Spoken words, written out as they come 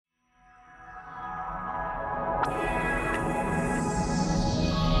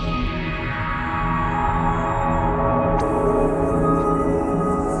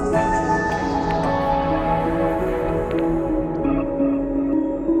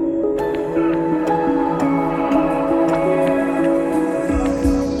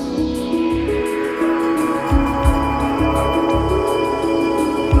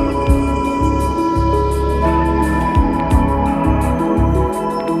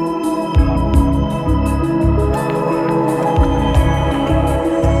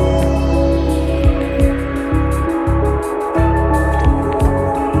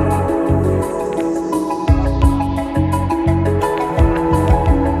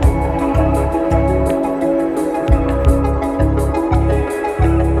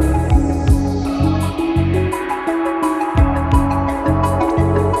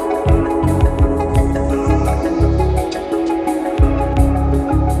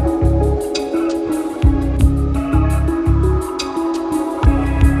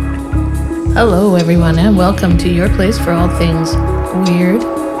Hello, everyone, and welcome to your place for all things weird,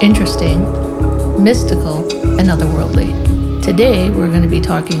 interesting, mystical, and otherworldly. Today, we're going to be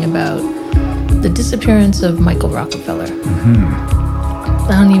talking about the disappearance of Michael Rockefeller. I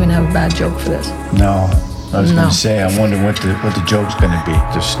don't even have a bad joke for this. No. I was going to say, I wonder what the joke's going to be.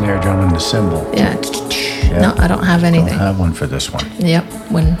 The snare drum and the cymbal. Yeah. No, I don't have anything. Don't have one for this one. Yep.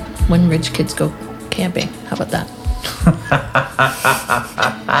 When rich kids go camping. How about that?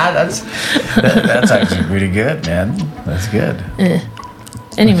 That's actually pretty good, man. That's good.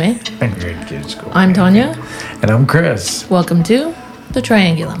 Anyway, When great kids go. I'm Tanya. And I'm Chris. Welcome to The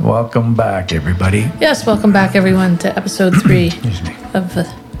Triangulum. Welcome back, everybody. Yes, welcome back, everyone, to episode 3 Excuse me. of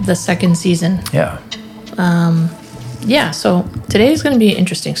the second season. Yeah. Yeah, so today's going to be an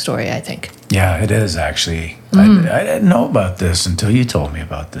interesting story, I think. Yeah, it is actually. I didn't know about this until you told me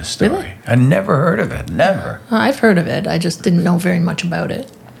about this story. Really? I never heard of it. Never. I've heard of it. I just didn't know very much about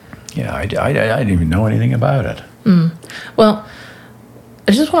it. Yeah, I didn't even know anything about it. Well,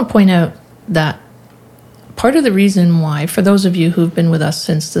 I just want to point out that part of the reason why, for those of you who've been with us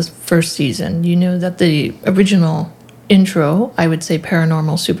since the first season, you know that the original intro, I would say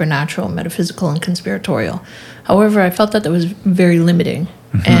paranormal, supernatural, metaphysical, and conspiratorial. However, I felt that was very limiting.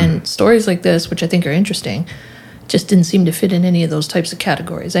 And stories like this, which I think are interesting, just didn't seem to fit in any of those types of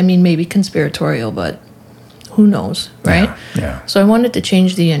categories. I mean, maybe conspiratorial, but who knows, right? Yeah. So I wanted to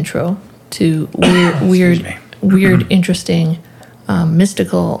change the intro to weird, interesting,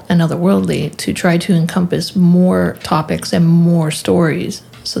 mystical, and otherworldly to try to encompass more topics and more stories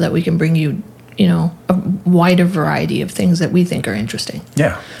so that we can bring you, a wider variety of things that we think are interesting.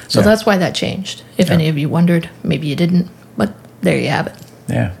 Yeah. So that's why that changed. If any of you wondered, maybe you didn't, but there you have it.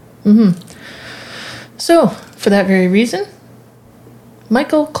 Yeah. So, for that very reason,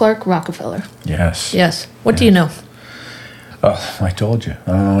 Michael Clark Rockefeller. Yes. Yes. What do you know? Oh, I told you.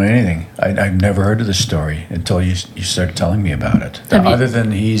 I don't know anything. I've never heard of this story until you started telling me about it. Have you- Other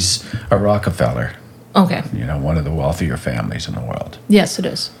than he's a Rockefeller, Okay. one of the wealthier families in the world. Yes, it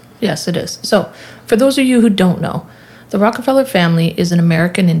is. Yes, it is. So, for those of you who don't know, the Rockefeller family is an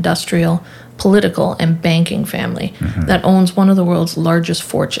American industrial, political, and banking family that owns one of the world's largest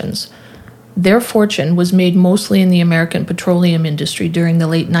fortunes. Their fortune was made mostly in the American petroleum industry during the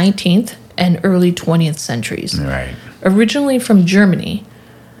late 19th and early 20th centuries. Right. Originally from Germany,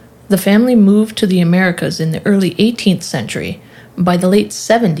 the family moved to the Americas in the early 18th century. By the late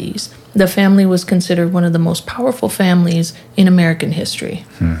 70s, the family was considered one of the most powerful families in American history.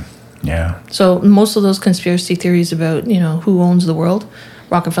 Yeah. So most of those conspiracy theories about, who owns the world,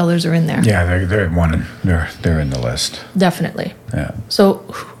 Rockefellers are in there. Yeah, they're in the list. Definitely. Yeah. So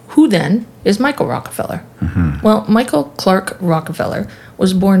who then is Michael Rockefeller? Well, Michael Clark Rockefeller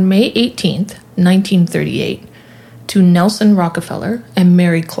was born May 18th, 1938, to Nelson Rockefeller and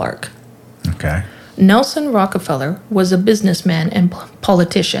Mary Clark. Okay. Nelson Rockefeller was a businessman and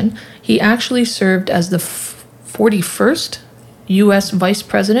politician. He actually served as the 41st U.S. Vice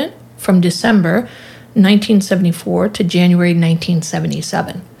President from December 1974 to January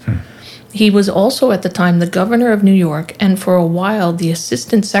 1977. He was also at the time the governor of New York and for a while the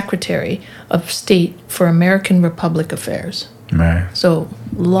Assistant Secretary of State for American Republic Affairs. Right. So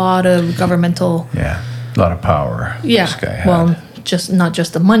a lot of governmental... Yeah. A lot of power. Yeah, This guy had. well, not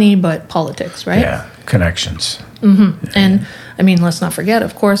just the money, but politics, right? Yeah. Connections. And, let's not forget,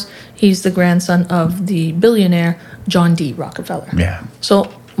 of course, he's the grandson of the billionaire John D. Rockefeller. Yeah.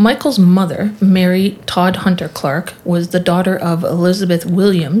 So Michael's mother, Mary Todd Hunter Clark, was the daughter of Elizabeth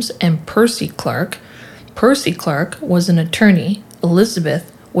Williams and Percy Clark. Percy Clark was an attorney.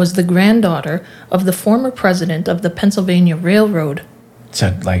 Elizabeth was the granddaughter of the former president of the Pennsylvania Railroad. Is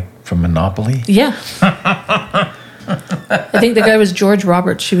that like from Monopoly? Yeah. I think the guy was George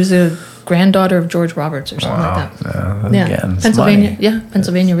Roberts. She was a granddaughter of George Roberts or something like that. Yeah. Yeah, Again, it's Pennsylvania. money. Yeah,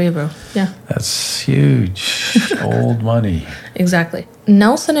 Pennsylvania Railroad. Yeah, That's huge. Old money. exactly.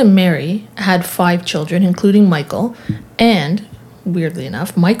 Nelson and Mary had 5 children, including Michael, and weirdly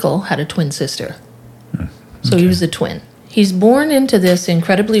enough, Michael had a twin sister. So he was a twin. He's born into this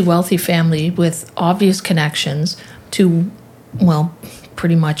incredibly wealthy family with obvious connections to, well,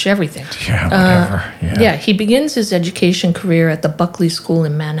 pretty much everything. Yeah, whatever. Yeah, he begins his education career at the Buckley School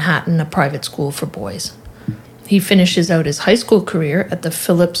in Manhattan, a private school for boys. He finishes out his high school career at the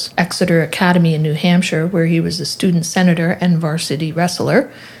Phillips Exeter Academy in New Hampshire, where he was a student senator and varsity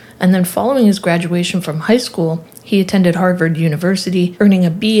wrestler. And then following his graduation from high school, he attended Harvard University, earning a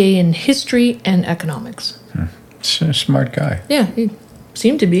BA in history and economics. He's a smart guy. Yeah, he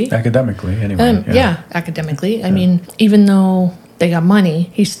seemed to be. Academically, anyway. Yeah, academically. I mean, even though they got money,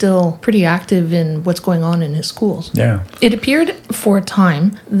 he's still pretty active in what's going on in his schools. Yeah. It appeared for a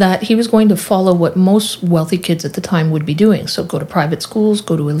time that he was going to follow what most wealthy kids at the time would be doing. So go to private schools,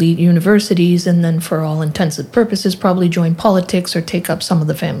 go to elite universities, and then for all intents and purposes, probably join politics or take up some of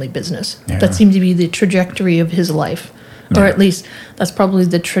the family business. Yeah. That seemed to be the trajectory of his life. Or at least that's probably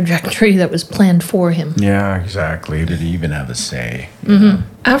the trajectory that was planned for him. Yeah, exactly. Did he even have a say?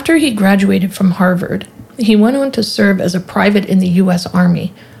 After he graduated from Harvard, he went on to serve as a private in the U.S.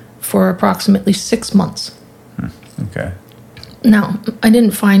 Army for approximately 6 months. Okay. Now, I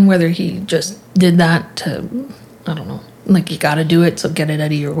didn't find whether he just did that to, I don't know, like you got to do it, so get it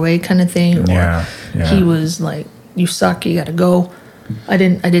out of your way kind of thing. Or Yeah. he was like, you suck, you got to go. I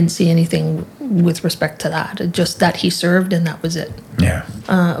didn't see anything with respect to that. Just that he served and that was it. Yeah.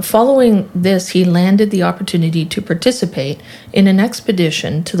 Following this, he landed the opportunity to participate in an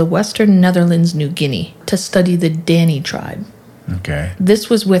expedition to the Western Netherlands, New Guinea, to study the Dani tribe. Okay. This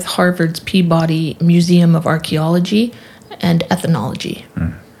was with Harvard's Peabody Museum of Archaeology and Ethnology.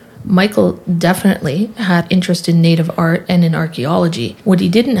 Michael definitely had interest in native art and in archaeology. What he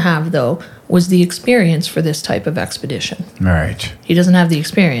didn't have, though, was the experience for this type of expedition. Right. He doesn't have the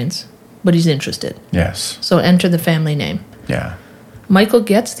experience, but he's interested. Yes. So enter the family name. Yeah. Michael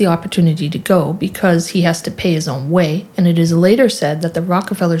gets the opportunity to go because he has to pay his own way, and it is later said that the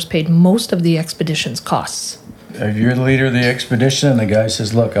Rockefellers paid most of the expedition's costs. If you're the leader of the expedition and the guy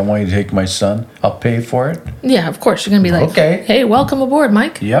says, look, I want you to take my son, I'll pay for it. Yeah, of course. You're going to be like, Okay. Hey, welcome aboard,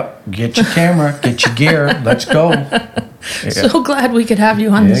 Mike. Yep. Get your camera, get your gear, let's go. Yeah. So glad we could have you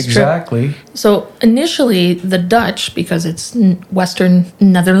on this trip. Exactly. So initially, the Dutch, because it's Western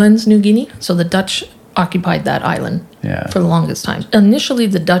Netherlands, New Guinea, so the Dutch occupied that island Yeah. for the longest time. Initially,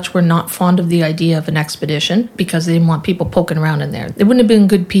 the Dutch were not fond of the idea of an expedition because they didn't want people poking around in there. It wouldn't have been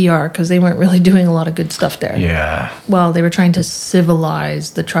good PR because they weren't really doing a lot of good stuff there. Yeah. Well, they were trying to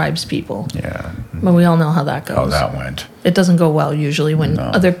civilize the tribes people. Yeah. But we all know how that goes. How that went. It doesn't go well usually when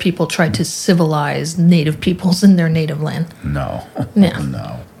other people try to civilize native peoples in their native land. No. Yeah.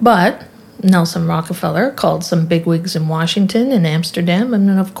 No. But Nelson Rockefeller called some bigwigs in Washington and Amsterdam, and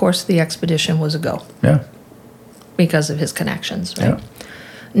then, of course, the expedition was a go Yeah. because of his connections, right? Yeah.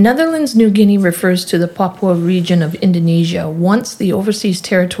 Netherlands, New Guinea refers to the Papua region of Indonesia, once the overseas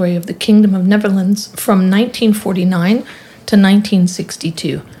territory of the Kingdom of Netherlands from 1949 to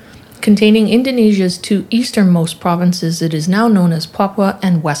 1962. Containing Indonesia's two easternmost provinces, it is now known as Papua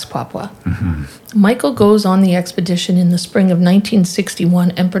and West Papua. Michael goes on the expedition in the spring of 1961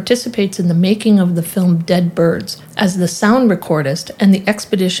 and participates in the making of the film Dead Birds as the sound recordist and the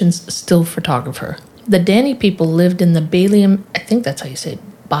expedition's still photographer. The Dani people lived in the Balium, I think that's how you say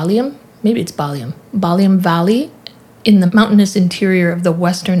it, Balium? Maybe it's Balium. Balium Valley in the mountainous interior of the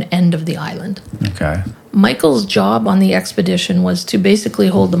western end of the island. Okay. Michael's job on the expedition was to basically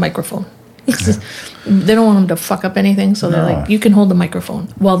hold the microphone. They don't want him to fuck up anything, so they're No. like, you can hold the microphone.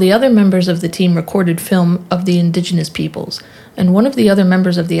 While the other members of the team recorded film of the indigenous peoples. And one of the other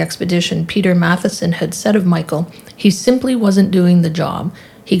members of the expedition, Peter Matheson, had said of Michael, he simply wasn't doing the job.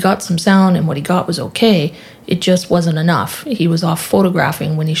 He got some sound, and what he got was okay. It just wasn't enough. He was off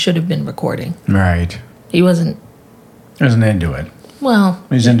photographing when he should have been recording. Right. He wasn't, He wasn't into it. well,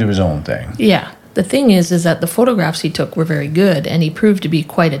 He's into his own thing. yeah. The thing is that the photographs he took were very good, and he proved to be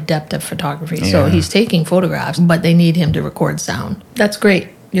quite adept at photography. So Yeah. he's taking photographs, but they need him to record sound. That's great.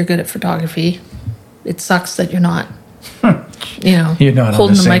 You're good at photography. It sucks that you're not, You're not on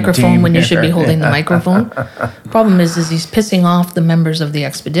holding the the same microphone team when you here. should be holding the microphone. Problem is he's pissing off the members of the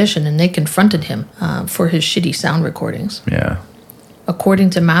expedition, and they confronted him for his shitty sound recordings. Yeah. According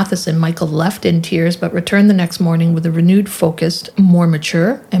to Matheson, Michael left in tears but returned the next morning with a renewed focused, more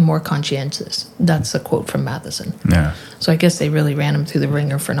mature, and more conscientious. That's a quote from Matheson. Yeah. So I guess they really ran him through the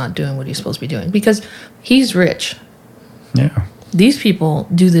ringer for not doing what he's supposed to be doing because he's rich. Yeah. These people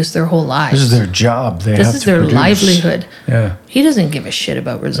do this their whole lives. This is their job. They This have is to their produce. livelihood. Yeah. He doesn't give a shit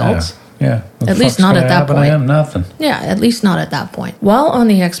about results. Yeah. What At the least fuck's not gonna at that happen to point. him? Nothing. Yeah, at least not at that point. While on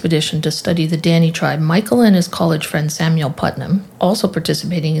the expedition to study the Dani tribe, Michael and his college friend Samuel Putnam, also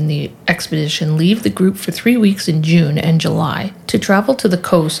participating in the expedition, leave the group for 3 weeks in June and July to travel to the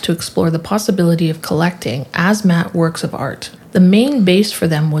coast to explore the possibility of collecting Asmat works of art. The main base for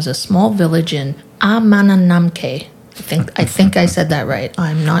them was a small village in Amananamke. I think I said that right.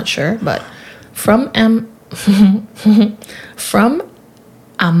 I'm not sure, but from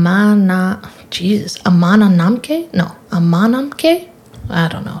Amananamke? No, Amanamke? I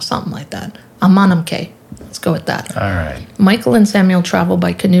don't know, something like that. Amanamke. Let's go with that. All right. Michael and Samuel travel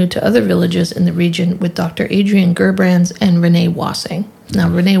by canoe to other villages in the region with Dr. Adrian Gerbrands and Renee Wassing. Now,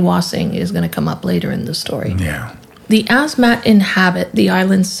 Renee Wassing is going to come up later in the story. Yeah. The Asmat inhabit the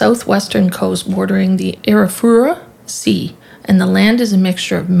island's southwestern coast bordering the Arafura Sea, and the land is a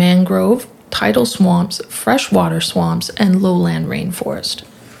mixture of mangrove, tidal swamps, freshwater swamps, and lowland rainforest.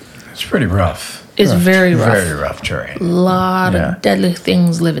 It's pretty rough. It's very rough. Very rough terrain. A lot of deadly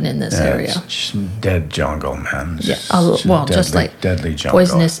things living in this area. It's just dead jungle, man. Yeah, Deadly, just like deadly jungle.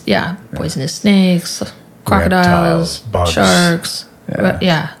 poisonous snakes, crocodiles, Reptiles, bugs. sharks.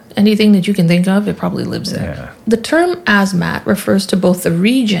 Anything that you can think of, it probably lives there. Yeah. The term Asmat refers to both the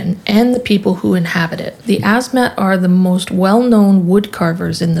region and the people who inhabit it. The Asmat are the most well-known wood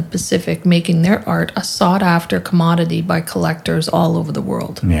carvers in the Pacific, making their art a sought-after commodity by collectors all over the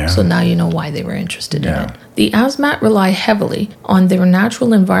world. Yeah. So now you know why they were interested in Yeah. it. The Asmat rely heavily on their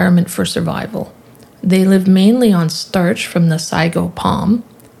natural environment for survival. They live mainly on starch from the sago palm,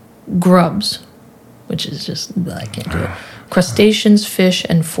 grubs, which is just, I can't do it, crustaceans, fish,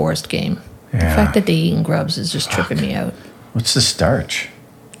 and forest game. The Yeah. fact that they eat grubs is just tripping me out. What's the starch?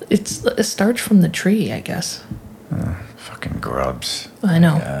 It's a starch from the tree, I guess. Fucking grubs. I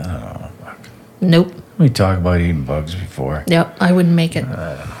know. Yeah, I don't know. Fuck. Nope. We talked about eating bugs before. Yep, I wouldn't make it.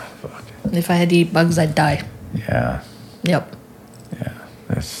 Fuck. If I had to eat bugs, I'd die. Yeah. Yep.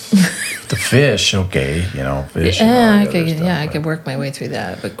 That's the fish, okay. Fish. and Yeah, all I the could. other stuff, Yeah, I but could work my way through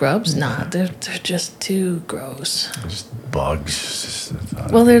that. But grubs, nah, they're just too gross. Just bugs. Just the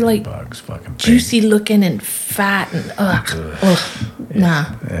thought Well, of they're eating like bugs, fucking juicy looking and fat and ugh. Nah.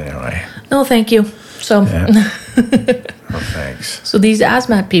 big. Anyway. No, thank you. So. Yeah. Oh, thanks. So these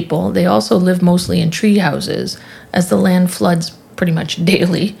Asmat people, they also live mostly in tree houses as the land floods pretty much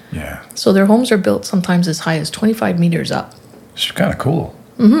daily. Yeah. So their homes are built sometimes as high as 25 meters up. It's kind of cool.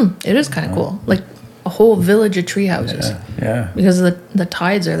 It is kind of cool. Like a whole village of tree houses. Yeah. Because the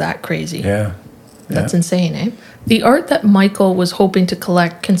tides are that crazy. Yeah. That's insane, eh? The art that Michael was hoping to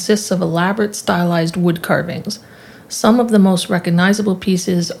collect consists of elaborate stylized wood carvings. Some of the most recognizable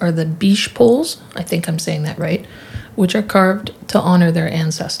pieces are the beech poles, I think I'm saying that right, which are carved to honor their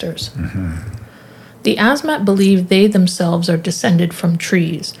ancestors. The Asmat believe they themselves are descended from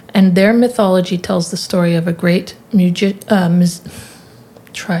trees, and their mythology tells the story of a great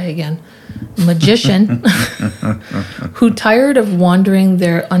magician who, tired of wandering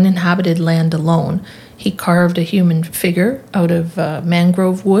their uninhabited land alone, he carved a human figure out of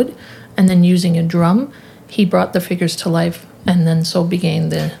mangrove wood, and then using a drum, he brought the figures to life, and then so began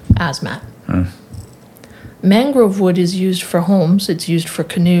the Asmat. Mangrove wood is used for homes, it's used for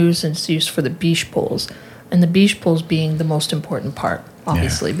canoes, and it's used for the beech poles. And the beech poles being the most important part,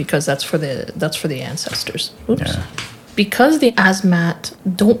 obviously, because that's for the ancestors. Oops. Yeah. Because the Asmat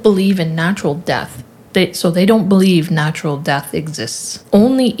don't believe in natural death, they don't believe natural death exists.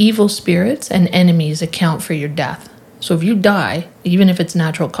 Only evil spirits and enemies account for your death. So if you die, even if it's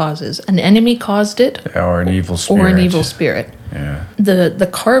natural causes, an enemy caused it, Or an evil spirit. or an evil spirit. Yeah. The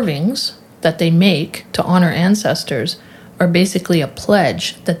carvings that they make to honor ancestors are basically a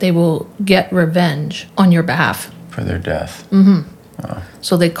pledge that they will get revenge on your behalf. For their death.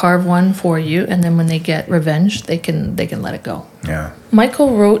 So they carve one for you, and then when they get revenge, they can let it go. Yeah.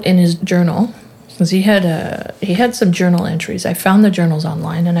 Michael wrote in his journal, because he had some journal entries. I found the journals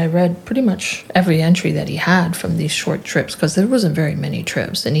online, and I read pretty much every entry that he had from these short trips, because there wasn't very many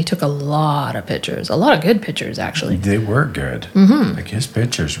trips, and he took a lot of pictures, a lot of good pictures actually. They were good. Like his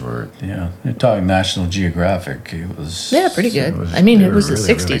pictures were, you're talking National Geographic. It was. Pretty good. They It were was the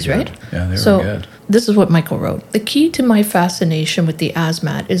really, 60s, really right? good. Yeah, they So were good. this is what Michael wrote. The key to my fascination with the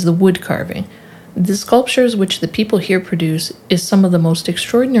Asmat is the wood carving. The sculptures which the people here produce is some of the most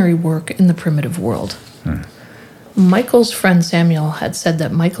extraordinary work in the primitive world. Michael's friend Samuel had said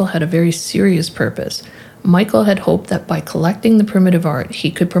that Michael had a very serious purpose. Michael had hoped that by collecting the primitive art,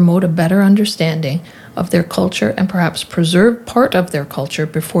 he could promote a better understanding of their culture and perhaps preserve part of their culture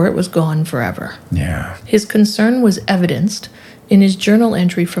before it was gone forever. Yeah. His concern was evidenced in his journal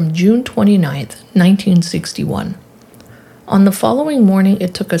entry from June 29th, 1961. On the following morning,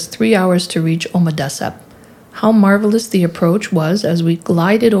 it took us 3 hours to reach Omadesep. How marvelous the approach was as we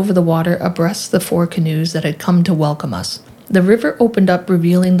glided over the water abreast the 4 canoes that had come to welcome us. The river opened up,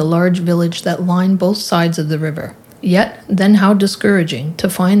 revealing the large village that lined both sides of the river. Yet, then how discouraging to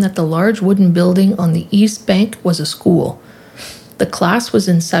find that the large wooden building on the east bank was a school. The class was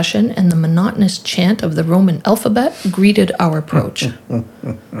in session, and the monotonous chant of the Roman alphabet greeted our approach.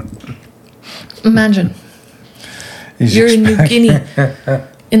 Imagine. You're in New Guinea,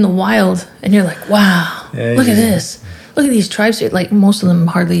 in the wild, and you're like, wow, look at this. Look at these tribes here. Like, most of them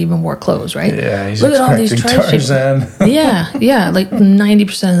hardly even wore clothes, right? Yeah, he's look at all these tribes Tarzan. yeah, like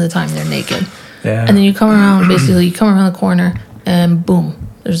 90% of the time they're naked. Yeah. And then you come around the corner, and boom,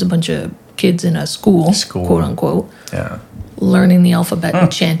 there's a bunch of kids in a school, quote unquote, learning the alphabet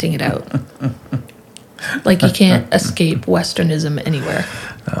and chanting it out. Like you can't escape Westernism anywhere.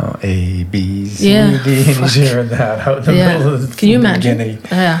 Oh, A, B, C, D, and he's hearing that out in the middle of the Can you imagine? beginning.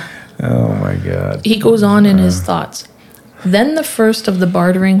 Yeah. Oh, my God. He goes on in his thoughts. Then the first of the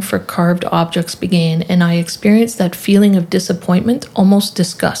bartering for carved objects began, and I experienced that feeling of disappointment, almost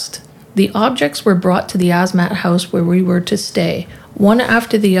disgust. The objects were brought to the Asmat house where we were to stay. One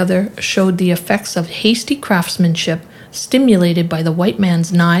after the other showed the effects of hasty craftsmanship stimulated by the white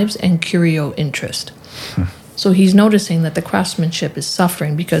man's knives and curio interest. So he's noticing that the craftsmanship is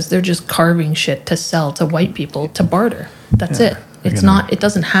suffering because they're just carving shit to sell to white people to barter. That's it. It's not. It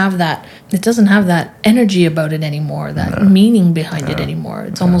doesn't have that. It doesn't have that energy about it anymore. That meaning behind it anymore.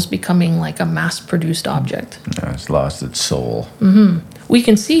 It's almost becoming like a mass-produced object. It's lost its soul. We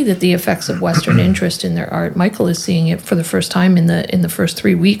can see that the effects of Western interest in their art. Michael is seeing it for the first time in the first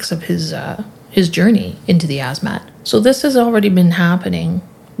 3 weeks of his journey into the Asmat. So this has already been happening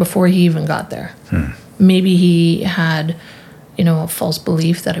before he even got there. Maybe he had, a false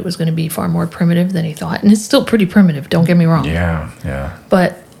belief that it was going to be far more primitive than he thought. And it's still pretty primitive, don't get me wrong. Yeah.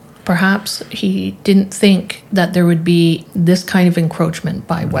 But perhaps he didn't think that there would be this kind of encroachment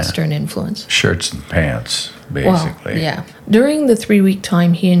by Western influence. Shirts and pants, basically. Well, yeah. During the 3-week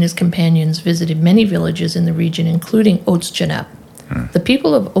time, he and his companions visited many villages in the region, including Otsjanep. The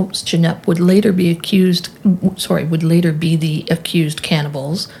people of Otsjanep would later be the accused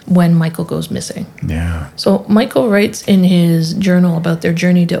cannibals when Michael goes missing. Yeah. So Michael writes in his journal about their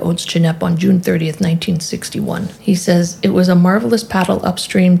journey to Otsjanep on June 30th, 1961. He says, "It was a marvelous paddle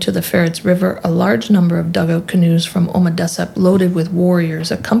upstream to the Ferrets River. A large number of dugout canoes from Omadesep loaded with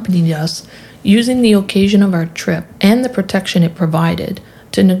warriors accompanied us, using the occasion of our trip and the protection it provided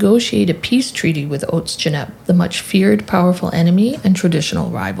to negotiate a peace treaty with Otsjanep, the much feared, powerful enemy and traditional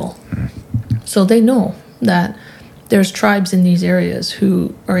rival." So they know that there's tribes in these areas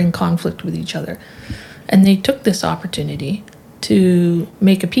who are in conflict with each other. And they took this opportunity to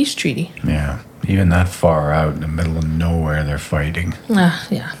make a peace treaty. Yeah. Even that far out in the middle of nowhere, they're fighting.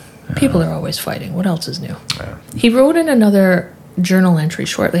 Yeah. People are always fighting. What else is new? Yeah. He wrote in another journal entry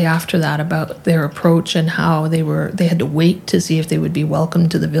shortly after that about their approach and how they had to wait to see if they would be welcomed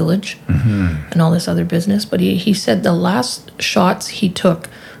to the village and all this other business. But he said the last shots he took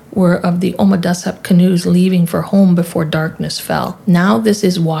were of the Omadesep canoes leaving for home before darkness fell. Now this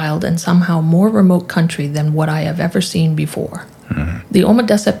is wild and somehow more remote country than what I have ever seen before. The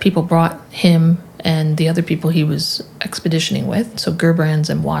Omadesep people brought him and the other people he was expeditioning with, so Gerbrands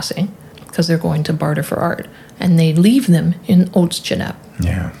and Wassing, because they're going to barter for art. And they leave them in Otsjanep.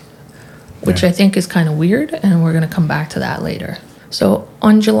 Yeah. Which I think is kind of weird, and we're going to come back to that later. So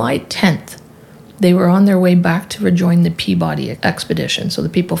on July 10th, they were on their way back to rejoin the Peabody expedition, so the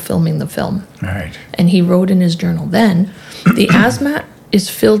people filming the film. Right. And he wrote in his journal then, "The Asmat is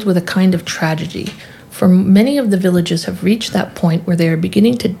filled with a kind of tragedy. For many of the villages have reached that point where they are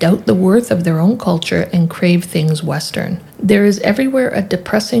beginning to doubt the worth of their own culture and crave things Western. There is everywhere a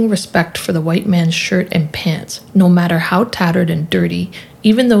depressing respect for the white man's shirt and pants, no matter how tattered and dirty,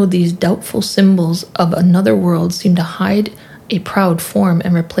 even though these doubtful symbols of another world seem to hide a proud form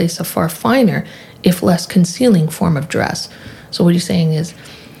and replace a far finer, if less concealing form of dress." So what he's saying is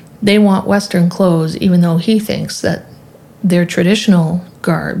they want Western clothes, even though he thinks that their traditional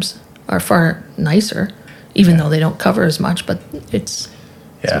garbs are far nicer, even though they don't cover as much, but it's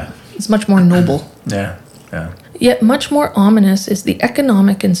much more noble. Yeah. Yet much more ominous is the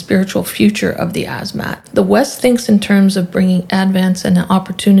economic and spiritual future of the Asmat. The West thinks in terms of bringing advance and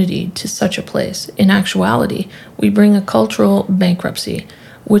opportunity to such a place. In actuality, we bring a cultural bankruptcy,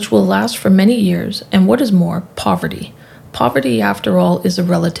 which will last for many years, and what is more, poverty. Poverty, after all, is a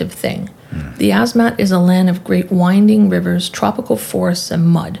relative thing. The Asmat is a land of great winding rivers, tropical forests, and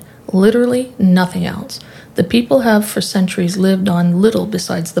mud. Literally nothing else. The people have for centuries lived on little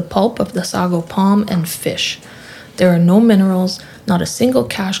besides the pulp of the sago palm and fish. There are no minerals, not a single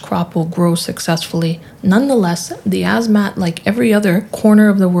cash crop will grow successfully. Nonetheless, the Asmat, like every other corner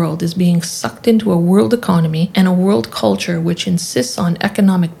of the world, is being sucked into a world economy and a world culture which insists on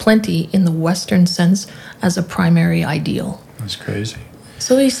economic plenty in the Western sense as a primary ideal. That's crazy.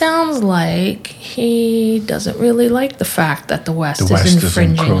 So he sounds like he doesn't really like the fact that the West is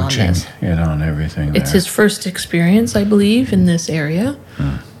infringing on this. On everything. It's his first experience, I believe, in this area.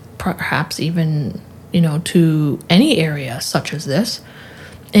 Perhaps even, to any area such as this.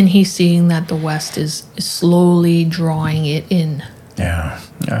 And he's seeing that the West is slowly drawing it in. Yeah,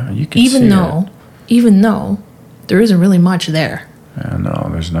 you can see it. Even though there isn't really much there. No,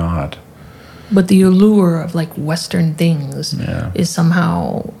 there's not. but the allure of like Western things Yeah. is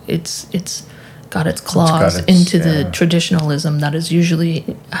somehow it's got its claws into the traditionalism that is usually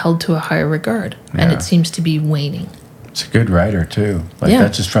held to a higher regard, and Yeah. it seems to be waning. It's a good writer too. Like Yeah.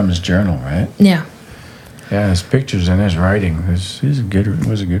 that's just from his journal, right? Yeah. Yeah, his pictures and his writing. He's a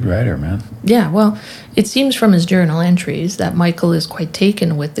good writer, man. Yeah, well, it seems from his journal entries that Michael is quite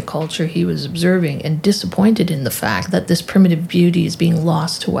taken with the culture he was observing and disappointed in the fact that this primitive beauty is being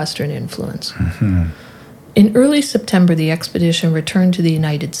lost to Western influence. In early September, the expedition returned to the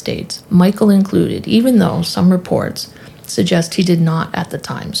United States, Michael included, even though some reports suggest he did not at the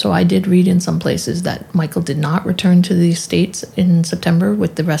time. So I did read in some places that Michael did not return to the States in September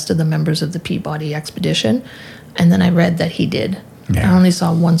with the rest of the members of the Peabody expedition. And then I read that he did. Yeah. I only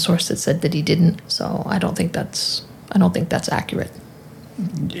saw one source that said that he didn't. So I don't think that's accurate.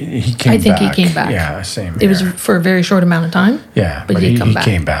 He came I think back. he came back. Yeah, same It was here. for a very short amount of time. Yeah, but but he he come back.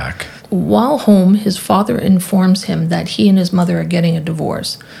 came back. While home, his father informs him that he and his mother are getting a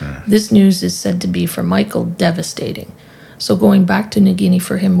divorce. This news is said to be, for Michael, devastating. So going back to New Guinea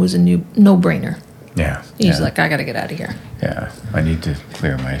for him was a no-brainer. Yeah. He's yeah. like, I got to get out of here. Yeah, I need to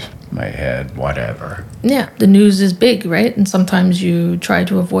clear my head, whatever. Yeah, the news is big, right? And sometimes you try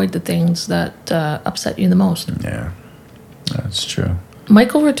to avoid the things that upset you the most. Yeah, that's true.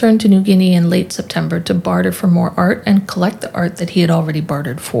 Michael returned to New Guinea in late September to barter for more art and collect the art that he had already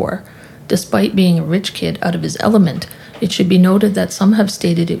bartered for. Despite being a rich kid out of his element, it should be noted that some have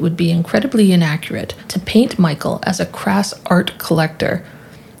stated it would be incredibly inaccurate to paint Michael as a crass art collector,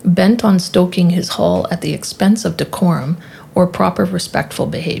 bent on stoking his haul at the expense of decorum or proper respectful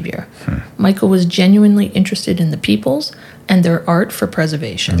behavior. Michael was genuinely interested in the peoples and their art for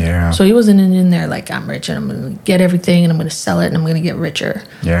preservation. Yeah. So he wasn't in there like, I'm rich and I'm going to get everything and I'm going to sell it and I'm going to get richer.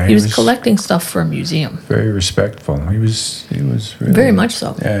 Yeah, he was collecting stuff for a museum. Very respectful. He was really, Very much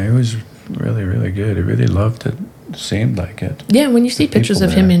so. Yeah, he was really, really good. He really loved it. Seemed like it. Yeah, when you see pictures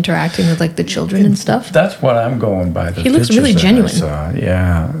people of him there. interacting with like the children and stuff, That's what I'm going by. The He looks pictures really that I genuine. saw.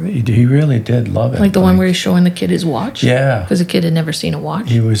 Yeah, he really did love it. like the one where he's showing the kid his watch. Yeah. because the kid had never seen a watch.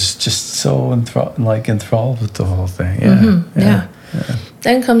 He was just so enthralled with the whole thing. Yeah, Yeah.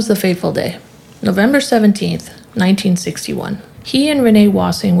 Then comes the fateful day, November 17th, 1961. He and Renee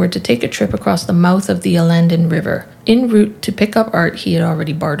Wassing were to take a trip across the mouth of the Alandin River, en route to pick up art he had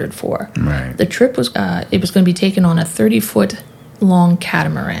already bartered for. Right. The trip was going to be taken on a 30-foot long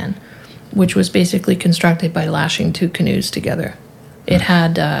catamaran, which was basically constructed by lashing two canoes together. It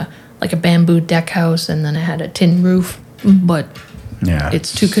had like a bamboo deck house, and then it had a tin roof, but Yeah,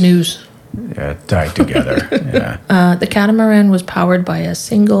 it's two canoes. Yeah, tied together. Yeah, The catamaran was powered by a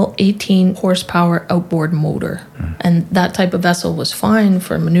single 18 horsepower outboard motor, and that type of vessel was fine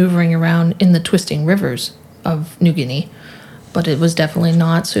for maneuvering around in the twisting rivers of New Guinea, but it was definitely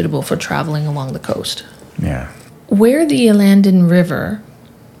not suitable for traveling along the coast. yeah, Where the Alandin River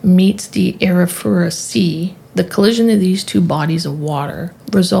meets the Arafura Sea, the collision of these two bodies of water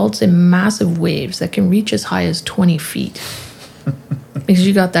results in massive waves that can reach as high as 20 feet. Because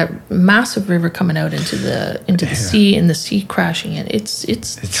you got that massive river coming out into the sea, and the sea crashing in. It's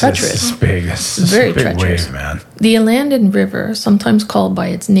treacherous. It's big. It's just Very a big treacherous. wave, man. The Alandin River, sometimes called by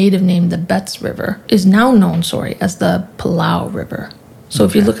its native name the Betts River, is now known, as the Palau River. So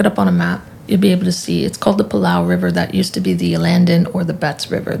if you look it up on a map, you'll be able to see it's called the Palau River. That used to be the Alandin or the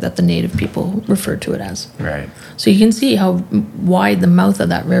Betts River that the native people referred to it as. Right. So you can see how wide the mouth of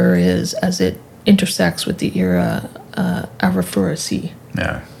that river is as it intersects with the Arafura Sea.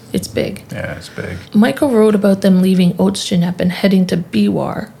 Yeah. It's big. Yeah, it's big. Michael wrote about them leaving Oostgeneep and heading to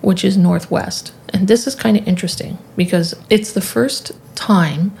Biwar, which is northwest. And this is kind of interesting because it's the first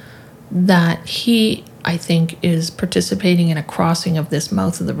time that he, I think, is participating in a crossing of this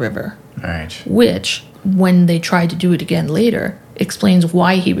mouth of the river, Right. which, when they tried to do it again later, explains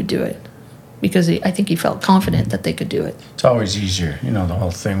why he would do it. Because I think he felt confident that they could do it. It's always easier. You know, the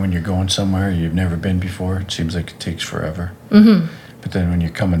whole thing when you're going somewhere you've never been before, it seems like it takes forever. Mm-hmm. But then when you're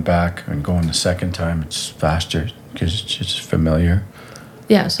coming back and going the second time, it's faster because it's just familiar.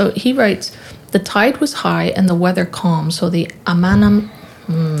 Yeah, so he writes, the tide was high and the weather calm, so the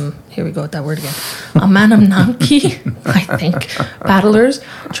here we go with that word again, Amanamnanki, I think, paddlers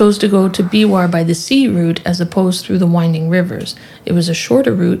chose to go to Biwar by the sea route as opposed through the winding rivers. It was a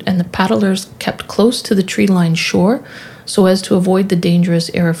shorter route, and the paddlers kept close to the tree-lined shore so as to avoid the dangerous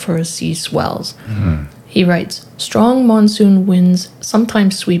Arafura Sea swells. Mm-hmm. He writes, strong monsoon winds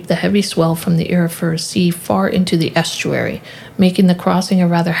sometimes sweep the heavy swell from the Arafura Sea far into the estuary, making the crossing a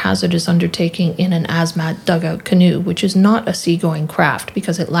rather hazardous undertaking in an Asmat dugout canoe, which is not a seagoing craft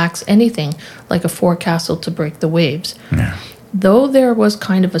because it lacks anything like a forecastle to break the waves. Yeah. Though there was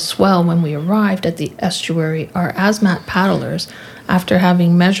kind of a swell when we arrived at the estuary, our Asmat paddlers, after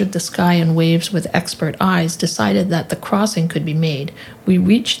having measured the sky and waves with expert eyes, decided that the crossing could be made. We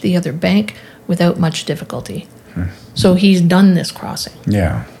reached the other bank without much difficulty. So he's done this crossing.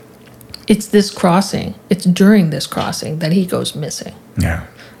 Yeah. It's this crossing, it's during this crossing that he goes missing. Yeah.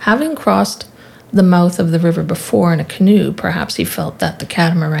 Having crossed the mouth of the river before in a canoe, perhaps he felt that the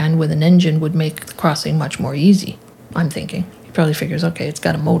catamaran with an engine would make the crossing much more easy, I'm thinking. He probably figures, okay, it's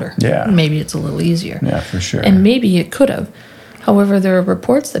got a motor. Yeah. Maybe it's a little easier. Yeah, for sure. And maybe it could have. However, there are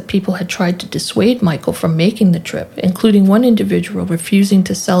reports that people had tried to dissuade Michael from making the trip, including one individual refusing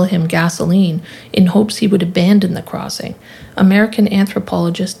to sell him gasoline in hopes he would abandon the crossing. American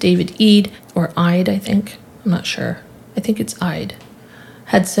anthropologist David Eade, or Ide, I think, I'm not sure, I think it's Ide,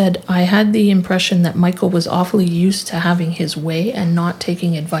 had said, I had the impression that Michael was awfully used to having his way and not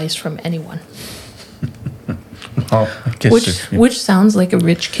taking advice from anyone. Well, I guess Which sounds like a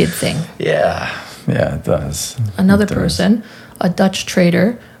rich kid thing. yeah, it does. Another It does. person, a Dutch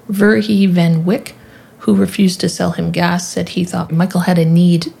trader, Verhe van Wyck, who refused to sell him gas, said he thought Michael had a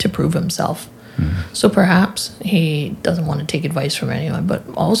need to prove himself. So perhaps he doesn't want to take advice from anyone, but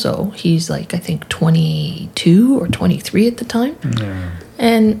also he's like, I think 22 or 23 at the time.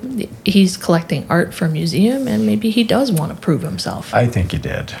 And he's collecting art for a museum, and maybe he does want to prove himself. I think he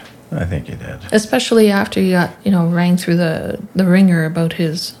did. Especially after he got, rang through the ringer about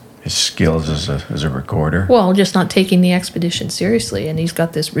his skills as a recorder. Well, just not taking the expedition seriously, and he's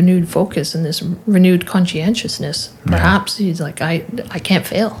got this renewed focus and this renewed conscientiousness. Perhaps he's like, I can't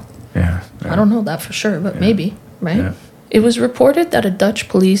fail. Yeah. I don't know that for sure, but maybe, right? Yeah. It was reported that a Dutch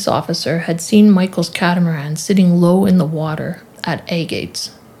police officer had seen Michael's catamaran sitting low in the water at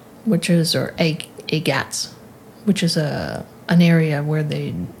Agates, or Agats, which is an area where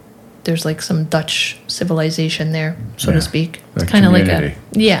there's like some Dutch civilization there, so to speak. It's kind of like a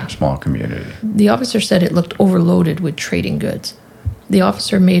small community. The officer said it looked overloaded with trading goods. The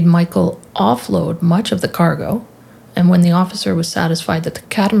officer made Michael offload much of the cargo, and when the officer was satisfied that the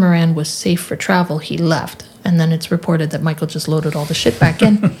catamaran was safe for travel, he left. And then it's reported that Michael just loaded all the shit back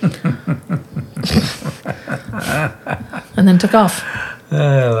in. And then took off.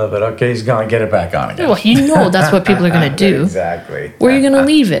 I love it. Okay, he's going to get it back on again. Well, that's what people are going to do. Exactly. Where are you going to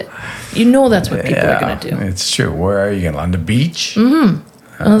leave it? That's what people are going to do. It's true. Where are you going? On the beach? Mm-hmm.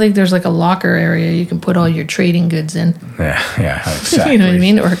 I don't think there's like a locker area you can put all your trading goods in. Yeah, exactly. You know what I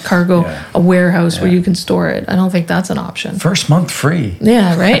mean? Or a warehouse where you can store it. I don't think that's an option. First month free.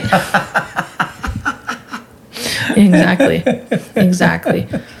 Yeah, right? Exactly.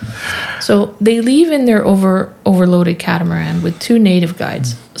 So they leave in their overloaded catamaran with two native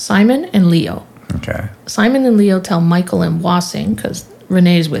guides, Simon and Leo. Okay. Simon and Leo tell Michael and Wassing, because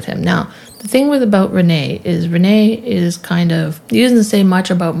Renee's with him. Now, the thing about Renee is kind of, he doesn't say much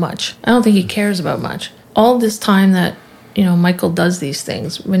about much. I don't think he cares about much. All this time that, Michael does these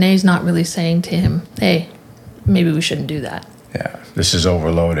things, Renee's not really saying to him, hey, maybe we shouldn't do that. Yeah, this is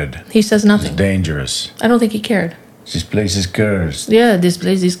overloaded. He says nothing. It's dangerous. I don't think he cared. This place is cursed. Yeah, this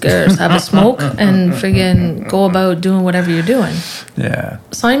place is cursed. Have a smoke and friggin' go about doing whatever you're doing. Yeah.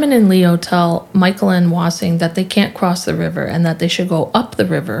 Simon and Leo tell Michael and Wassing that they can't cross the river and that they should go up the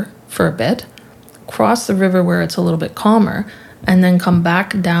river for a bit, cross the river where it's a little bit calmer, and then come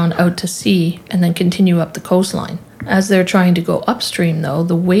back down out to sea and then continue up the coastline. As they're trying to go upstream, though,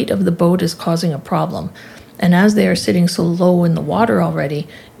 the weight of the boat is causing a problem. And as they are sitting so low in the water already,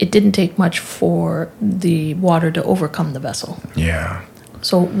 it didn't take much for the water to overcome the vessel. Yeah.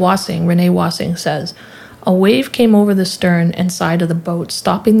 So Renee Wassing says, a wave came over the stern and side of the boat,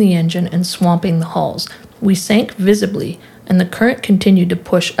 stopping the engine and swamping the hulls. We sank visibly, and the current continued to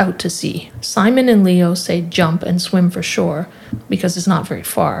push out to sea. Simon and Leo say jump and swim for shore, because it's not very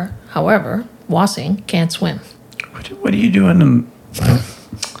far. However, Wassing can't swim. What are you doing?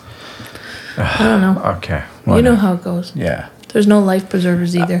 I don't know. Okay. Well, you know how it goes. Yeah. There's no life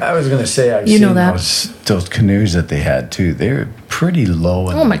preservers either. I was going to say, I've seen those canoes that they had too. They're pretty low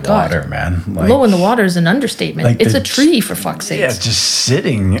in the water, man. Low in the water is an understatement. It's a tree, for fuck's sake. Yeah, just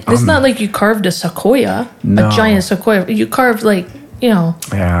sitting. It's not like you carved a sequoia, a giant sequoia. You carved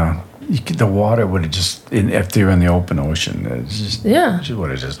Yeah. The water would have if they were in the open ocean, it would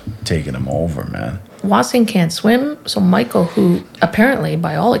have just taken them over, man. Wassing can't swim, so Michael, who apparently,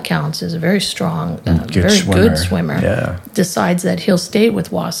 by all accounts, is a very strong, good swimmer, decides that he'll stay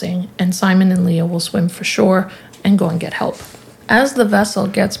with Wassing, and Simon and Leo will swim for shore and go and get help. As the vessel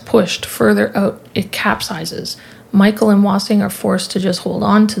gets pushed further out, it capsizes. Michael and Wassing are forced to just hold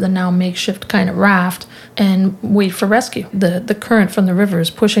on to the now makeshift kind of raft and wait for rescue. The current from the river is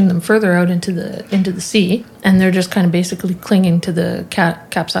pushing them further out into the sea, and they're just kind of basically clinging to the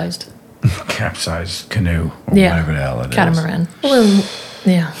capsized canoe, or whatever the hell it catamaran. Well,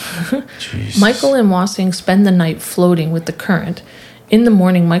 yeah. Michael and Wassing spend the night floating with the current. In the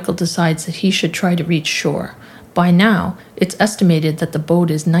morning, Michael decides that he should try to reach shore. By now, it's estimated that the boat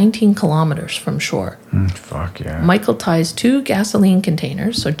is 19 kilometers from shore. Fuck yeah. Michael ties 2 gasoline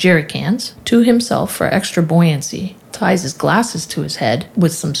containers, so jerry cans, to himself for extra buoyancy. Ties his glasses to his head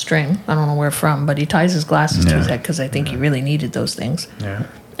with some string. I don't know where from, but he ties his glasses to his head because I think he really needed those things. Yeah.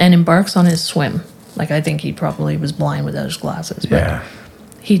 And embarks on his swim. Like, I think he probably was blind without his glasses. But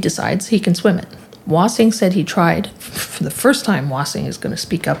he decides he can swim it. Wassing said he tried, for the first time Wassing is going to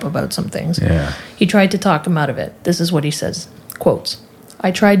speak up about some things. Yeah. He tried to talk him out of it. This is what he says, quotes,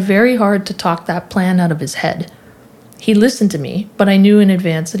 "I tried very hard to talk that plan out of his head. He listened to me, but I knew in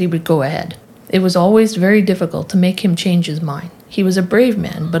advance that he would go ahead. It was always very difficult to make him change his mind. He was a brave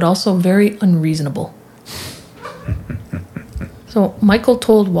man, but also very unreasonable." So Michael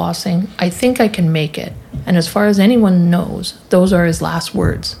told Wassing, "I think I can make it." And as far as anyone knows, those are his last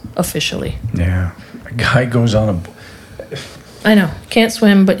words, officially. Yeah. A guy goes on I know. Can't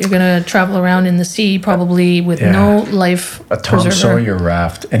swim, but you're going to travel around in the sea probably with no life a Tom preserver. Sawyer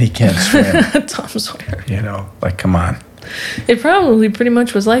raft, and he can't swim. Tom Sawyer. You know, like, come on. It probably pretty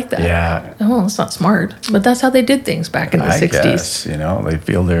much was like that. Yeah. Well, it's not smart, but that's how they did things back in the 60s. Guess, you know, they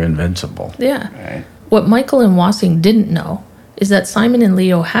feel they're invincible. Yeah. Right. What Michael and Wassing didn't know is that Simon and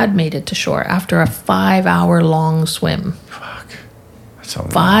Leo had made it to shore after a 5-hour-long swim. Fuck. That's a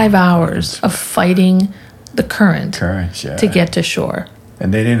 5 hours of fighting the current to get to shore.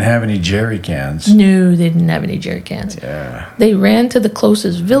 And they didn't have any jerry cans. No, they didn't have any jerry cans. Yeah. They ran to the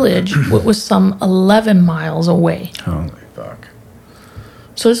closest village, which was some 11 miles away. Holy fuck.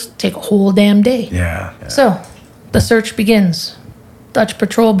 So this take a whole damn day. Yeah. So the search begins. Dutch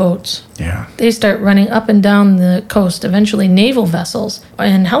patrol boats. Yeah. They start running up and down the coast. Eventually, naval vessels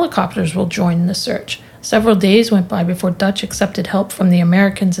and helicopters will join the search. Several days went by before Dutch accepted help from the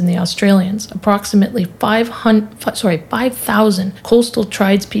Americans and the Australians. Approximately 5,000 coastal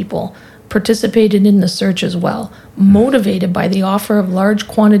tradespeople participated in the search as well, motivated by the offer of large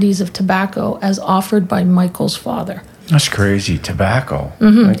quantities of tobacco as offered by Michael's father. That's crazy. Tobacco.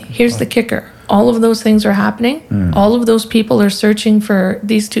 Here's the kicker. All of those things are happening. All of those people are searching for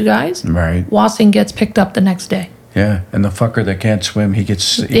these 2 guys. Right. Wassing gets picked up the next day. Yeah. And the fucker that can't swim, he gets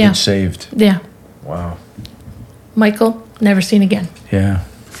saved. Yeah. Wow. Michael, never seen again. Yeah.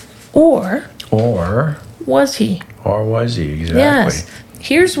 Or was he? Or was he? Exactly. Yes.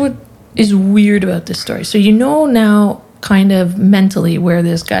 Here's what is weird about this story. So you know now kind of mentally where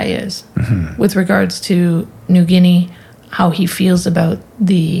this guy is with regards to New Guinea, how he feels about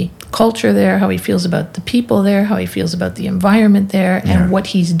the culture there, how he feels about the people there, how he feels about the environment there, and what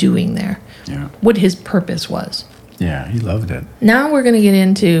he's doing there. Yeah. What his purpose was. Yeah, he loved it. Now we're going to get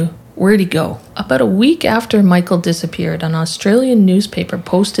into where'd he go. About a week after Michael disappeared, an Australian newspaper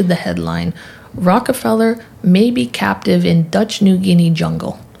posted the headline, "Rockefeller may be captive in Dutch New Guinea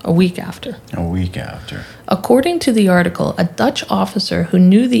jungle." A week after. According to the article, a Dutch officer who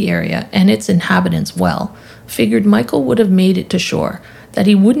knew the area and its inhabitants well figured Michael would have made it to shore, that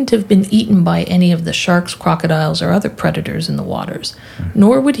he wouldn't have been eaten by any of the sharks, crocodiles, or other predators in the waters,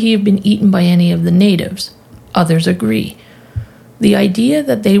 nor would he have been eaten by any of the natives. Others agree. The idea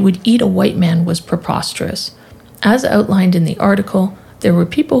that they would eat a white man was preposterous. As outlined in the article, there were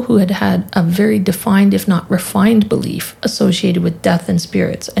people who had had a very defined, if not refined, belief associated with death and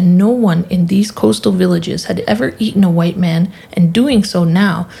spirits, and no one in these coastal villages had ever eaten a white man, and doing so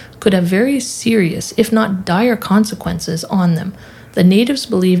now could have very serious, if not dire, consequences on them. The natives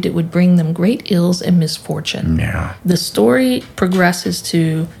believed it would bring them great ills and misfortune. Yeah. The story progresses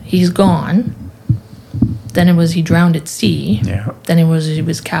to he's gone. Then it was he drowned at sea. Yeah. Then it was he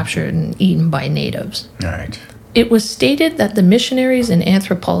was captured and eaten by natives. Right. It was stated that the missionaries and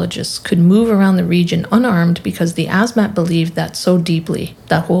anthropologists could move around the region unarmed because the Asmat believed that so deeply.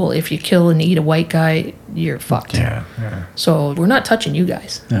 That whole, if you kill and eat a white guy, you're fucked. Yeah. So we're not touching you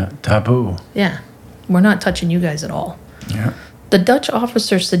guys. Yeah. Taboo. Yeah. We're not touching you guys at all. Yeah. The Dutch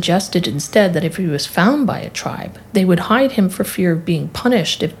officer suggested instead that if he was found by a tribe, they would hide him for fear of being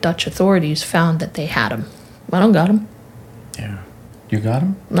punished if Dutch authorities found that they had him. I don't got him. Yeah. You got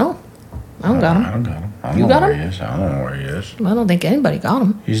him? No. I don't got him. I don't got him. I don't You know got where him? he is. I don't know where he is. I don't think anybody got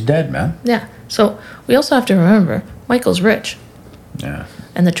him. He's dead, man. Yeah. So we also have to remember, Michael's rich. Yeah.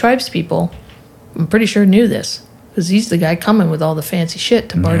 And the tribes people, I'm pretty sure, knew this. Because he's the guy coming with all the fancy shit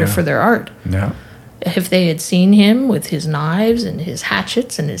to barter for their art. Yeah. If they had seen him with his knives and his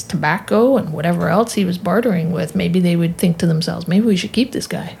hatchets and his tobacco and whatever else he was bartering with, maybe they would think to themselves, maybe we should keep this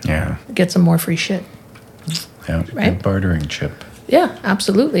guy. Yeah. Get some more free shit. Yeah. Right? Good bartering chip. Yeah,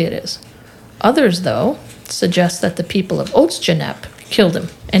 absolutely it is. Others, though, suggest that the people of Oatsgenep killed him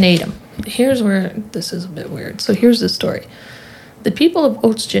and ate him. Here's where this is a bit weird. So here's the story. The people of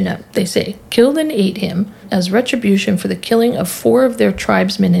Oatsgenep, they say, killed and ate him as retribution for the killing of 4 of their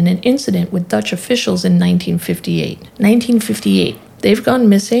tribesmen in an incident with Dutch officials in 1958. 1958. They've gone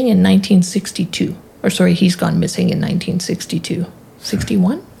missing in 1962. Or sorry, he's gone missing in 1962.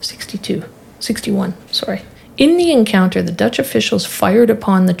 61? 62. 61, sorry. In the encounter, the Dutch officials fired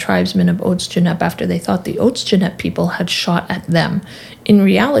upon the tribesmen of Oatsgenep after they thought the Oatsgenep people had shot at them. In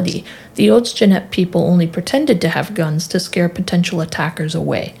reality, the Oatsgenep people only pretended to have guns to scare potential attackers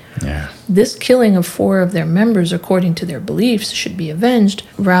away. Yeah. This killing of 4 of their members, according to their beliefs, should be avenged,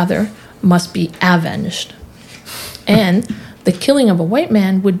 rather, must be avenged. And the killing of a white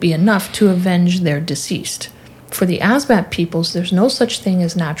man would be enough to avenge their deceased. For the Asmat peoples, there's no such thing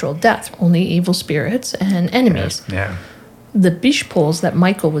as natural death, only evil spirits and enemies. Yeah. The Bishpoles that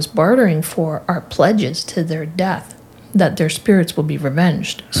Michael was bartering for are pledges to their death, that their spirits will be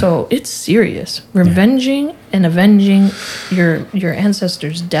revenged. So it's serious. Revenging and avenging your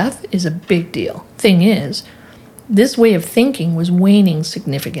ancestors' death is a big deal. Thing is, this way of thinking was waning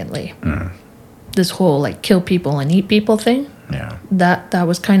significantly. This whole like kill people and eat people thing. Yeah. That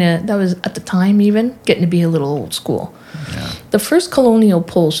was at the time even getting to be a little old school. Yeah. The first colonial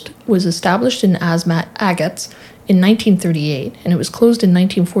post was established in Asmat Agats in 1938, and it was closed in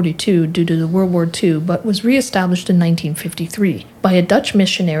 1942 due to the World War II, but was reestablished in 1953 by a Dutch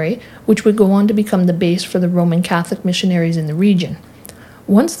missionary, which would go on to become the base for the Roman Catholic missionaries in the region.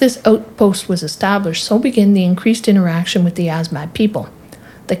 Once this outpost was established, so began the increased interaction with the Asmat people.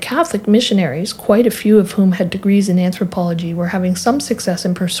 The Catholic missionaries, quite a few of whom had degrees in anthropology, were having some success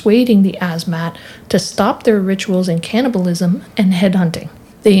in persuading the Asmat to stop their rituals in cannibalism and headhunting.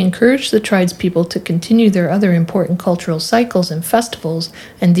 They encouraged the tribespeople to continue their other important cultural cycles and festivals,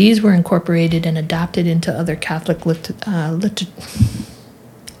 and these were incorporated and adapted into other Catholic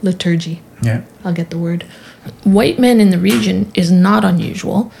liturgy. Yeah. I'll get the word. White men in the region is not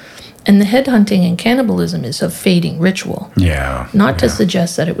unusual, and the headhunting and cannibalism is a fading ritual. Yeah. Not to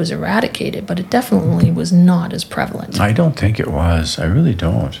suggest that it was eradicated, but it definitely was not as prevalent. I don't think it was. I really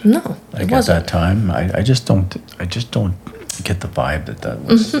don't. No, Like it at wasn't. that time, I just don't get the vibe that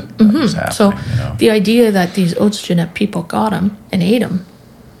was happening. So you know? the idea that these Oatsgenep people got him and ate him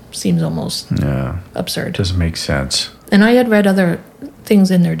seems almost Yeah. absurd. Doesn't make sense. And I had read other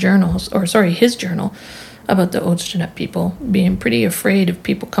things in their journals, or sorry, his journal, about the Oatsgenep people being pretty afraid of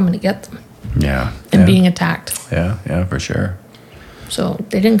people coming to get them Yeah. and yeah. being attacked. Yeah, for sure. So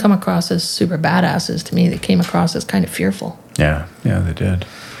they didn't come across as super badasses to me. They came across as kind of fearful. Yeah, they did.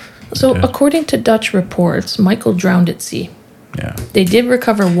 So did. according to Dutch reports, Michael drowned at sea. Yeah. They did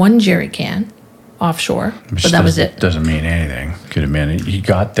recover 1 jerry can offshore, Which but that was it. Doesn't mean anything. Could have meant he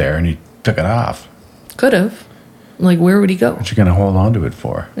got there and he took it off. Could have. Like, where would he go? What you going to hold on to it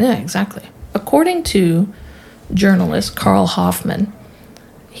for? Yeah, exactly. According to journalist Carl Hoffman,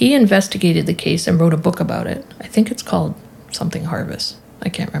 he investigated the case and wrote a book about it. I think it's called something Harvest. I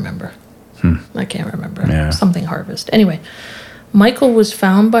can't remember. I can't remember. Yeah. Something Harvest. Anyway, Michael was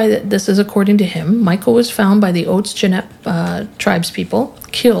found by this is according to him. Michael was found by the Oatsgenep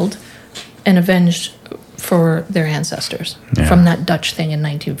tribespeople, killed, and avenged for their ancestors from that Dutch thing in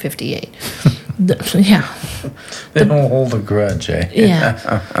 1958. They don't hold a grudge, eh?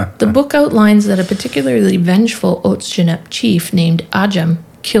 Yeah. The book outlines that a particularly vengeful Oatsgenep chief named Ajem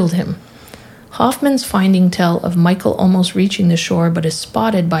killed him. Hoffman's findings tell of Michael almost reaching the shore, but is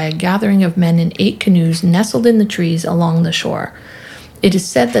spotted by a gathering of men in 8 canoes nestled in the trees along the shore. It is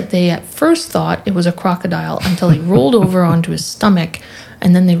said that they at first thought it was a crocodile until he rolled over onto his stomach,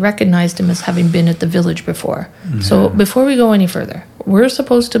 and then they recognized him as having been at the village before. So before we go any further, we're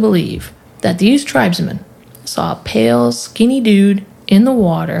supposed to believe that these tribesmen saw a pale, skinny dude in the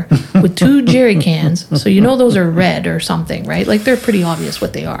water with 2 jerry cans, so you know those are red or something, right? Like, they're pretty obvious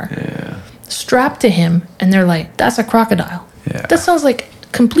what they are. Yeah. Strapped to him, and they're like, that's a crocodile. Yeah. That sounds like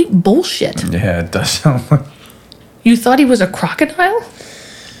complete bullshit. Yeah, it does sound You thought he was a crocodile?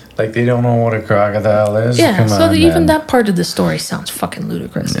 like they don't know what a crocodile is. Yeah, Come so on, even man. that part of the story sounds fucking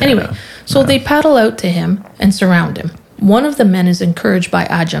ludicrous. Yeah, Anyway, so they paddle out to him and surround him. One of the men is encouraged by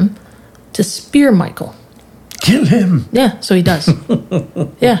Ajem to spear Michael. Kill him. Yeah, so he does.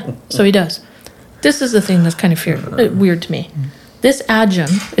 Yeah, so he does. This is the thing that's kind of weird to me. This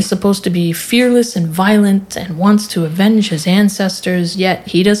Ajam is supposed to be fearless and violent and wants to avenge his ancestors, yet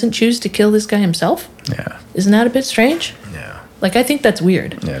he doesn't choose to kill this guy himself? Yeah. Isn't that a bit strange? Yeah. Like, I think that's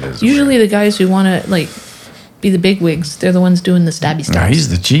weird. Yeah, it is Usually the guys who want to, like, be the bigwigs, they're the ones doing the stabby stabs. Now, he's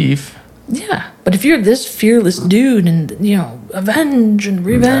the chief. Yeah, but if you're this fearless dude and, you know, avenge and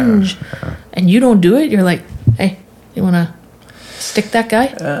revenge, and you don't do it, you're like, hey, you want to stick that guy?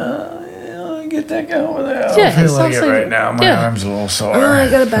 Get that guy over there. Yeah, I feel it like sounds it like- right now. My yeah. arm's a little sore. Oh, I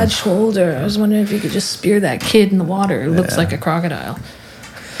got a bad shoulder. I was wondering if you could just spear that kid in the water. It looks like a crocodile.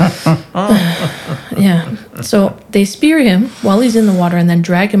 Yeah. So they spear him while he's in the water and then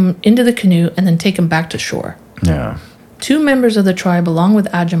drag him into the canoe and then take him back to shore. Yeah. 2 members of the tribe, along with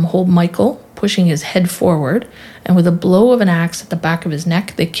Ajam, hold Michael, pushing his head forward, and with a blow of an axe at the back of his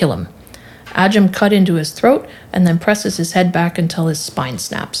neck, they kill him. Ajam cut into his throat and then presses his head back until his spine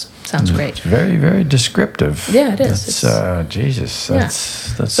snaps. Sounds great. It's very, very descriptive. Yeah, it is. That's, Jesus, that's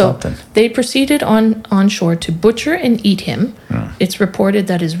So something. they proceeded on shore to butcher and eat him. It's reported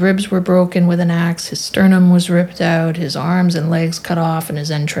that his ribs were broken with an axe, his sternum was ripped out, his arms and legs cut off, and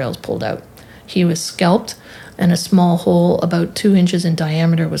his entrails pulled out. He was scalped, and a small hole about 2 inches in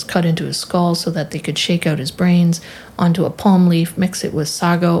diameter was cut into his skull so that they could shake out his brains onto a palm leaf, mix it with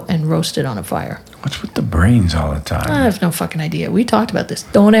sago, and roast it on a fire. What's with the brains all the time? I have no fucking idea. We talked about this.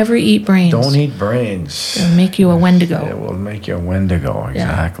 Don't ever eat brains. Don't eat brains. It'll make you a Wendigo. It will make you a Wendigo,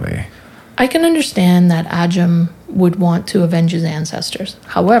 exactly. I can understand that Ajam would want to avenge his ancestors.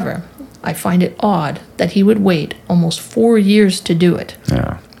 However, I find it odd that he would wait almost 4 years to do it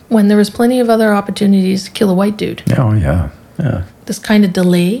Yeah. when there was plenty of other opportunities to kill a white dude. Oh, yeah. Yeah. This kind of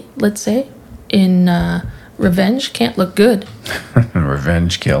delay, let's say, in revenge can't look good.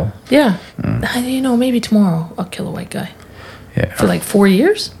 Revenge kill. Yeah. You know, maybe tomorrow I'll kill a white guy. Yeah. For like 4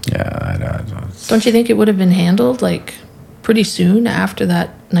 years? Yeah. Don't you think it would have been handled like pretty soon after that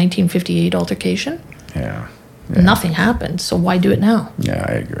 1958 altercation? Yeah. Nothing happened, so why do it now? Yeah,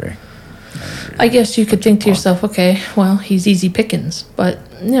 I agree. I guess you could think to yourself, okay, well, he's easy pickings. But,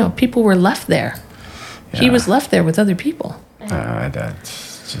 you know, people were left there. He Yeah. was left there with other people.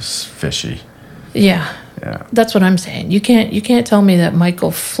 That's just fishy. Yeah. Yeah. That's what I'm saying. You can't tell me that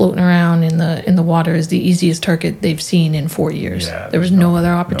Michael floating around in the water is the easiest target they've seen in 4 years. Yeah, There was there's no no- other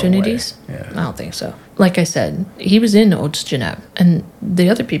no way. opportunities? Yeah. I don't think so. Like I said, he was in Otsjaneb, and the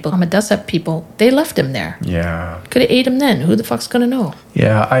other people, Amadesep people, they left him there. Yeah. Could have ate him then. Who the fuck's gonna know?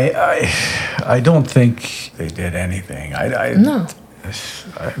 Yeah, I don't think they did anything. No.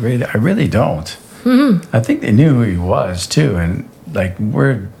 I really don't. Mm-hmm. I think they knew who he was too, and like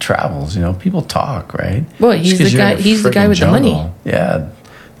word travels. You know, people talk, right? Well, he's Just 'cause the you're guy- in a he's the guy friggin' with the money. jungle. Yeah,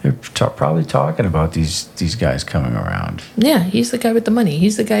 they're probably talking about these guys coming around. Yeah, he's the guy with the money.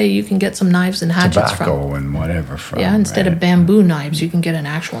 He's the guy you can get some knives and hatchets from. Tobacco and whatever from. Yeah, instead right? of bamboo knives, you can get an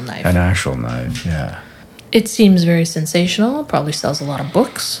actual knife. An actual knife. Yeah. It seems very sensational, probably sells a lot of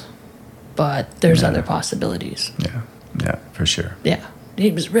books, but there's other possibilities. Yeah, for sure. Yeah. He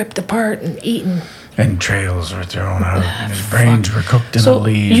was ripped apart and eaten. And trails were thrown out, and his brains were cooked in a So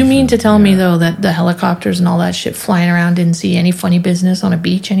leaf. you mean to tell me, Yeah. though, that the helicopters and all that shit flying around didn't see any funny business on a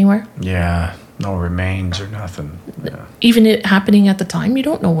beach anywhere? Yeah, no remains or nothing. Yeah. Even it happening at the time, you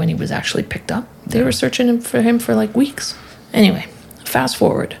don't know when he was actually picked up. They were searching for him for like weeks. Anyway, fast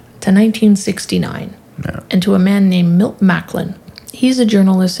forward to 1969 and to a man named Milt Macklin. He's a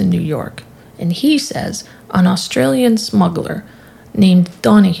journalist in New York, and he says an Australian smuggler named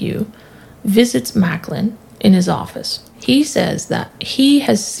Donahue visits Macklin in his office. He says that he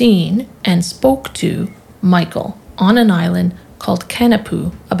has seen and spoke to Michael on an island called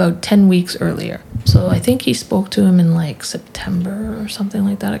Kanapu about 10 weeks earlier. So I think he spoke to him in like September or something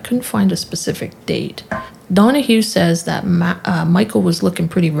like that. I couldn't find a specific date. Donahue says that Michael was looking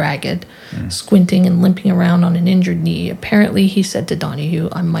pretty ragged, squinting and limping around on an injured knee. Apparently, he said to Donahue,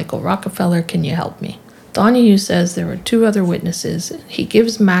 "I'm Michael Rockefeller, can you help me?" Donahue says there were 2 other witnesses. He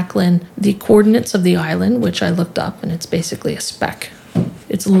gives Macklin the coordinates of the island, which I looked up, and it's basically a speck.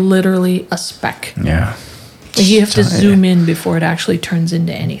 It's literally a speck. Yeah. Like you have to zoom in before it actually turns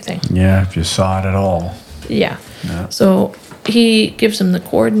into anything. Yeah, if you saw it at all. Yeah. So he gives him the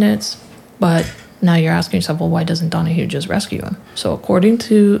coordinates, but now you're asking yourself, well, why doesn't Donahue just rescue him? So according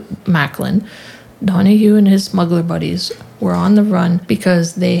to Macklin, Donahue and his smuggler buddies were on the run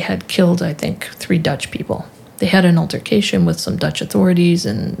because they had killed, I think, 3 Dutch people. They had an altercation with some Dutch authorities,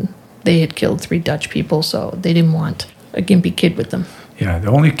 and they had killed 3 Dutch people, so they didn't want a gimpy kid with them. Yeah, the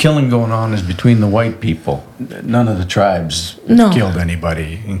only killing going on is between the white people. None of the tribes killed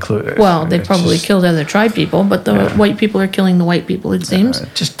anybody, included. Well, they probably killed other tribe people, but the white people are killing the white people, it seems.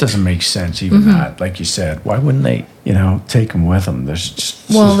 It just doesn't make sense, even that. Like you said, why wouldn't they, take them with them? There's just...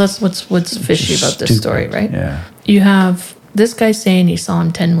 Well, that's what's fishy about this story, right? Yeah. You have this guy saying he saw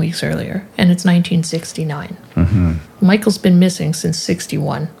him 10 weeks earlier, and it's 1969. Michael's been missing since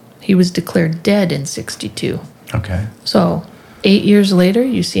 61. He was declared dead in 62. Okay. So... 8 years later,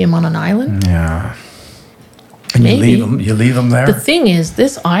 you see him on an island? Yeah. And Maybe. you leave him there? The thing is,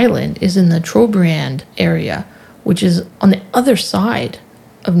 this island is in the Trobriand area, which is on the other side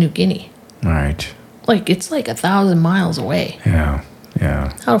of New Guinea. Right. It's like 1,000 miles away. Yeah.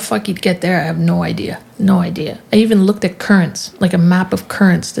 How the fuck you'd get there, I have no idea. No idea. I even looked at currents, like a map of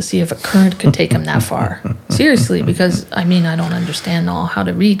currents, to see if a current could take him that far. Seriously, because, I don't understand how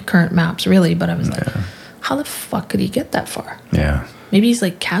to read current maps, really, but I was like... How the fuck could he get that far? Yeah. Maybe he's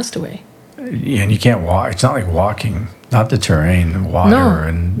like Castaway. Yeah, and you can't walk. It's not like walking. Not the terrain, the water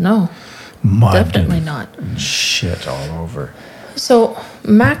and mud. Definitely not. And shit all over. So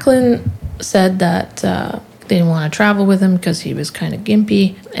Macklin said that they didn't want to travel with him because he was kind of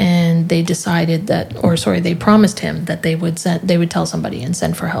gimpy, and they decided they promised him that they would tell somebody and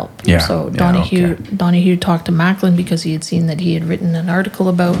send for help. Yeah. So Donahue talked to Macklin because he had seen that he had written an article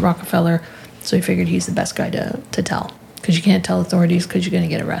about Rockefeller. So he figured he's the best guy to tell. Because you can't tell authorities because you're going to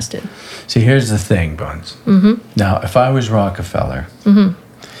get arrested. See, here's the thing, Buns. Now, if I was Rockefeller,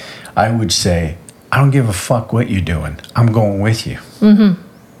 I would say, I don't give a fuck what you're doing. I'm going with you.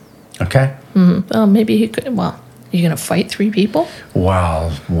 Okay? Well, maybe he could. Well, you're going to fight 3 people?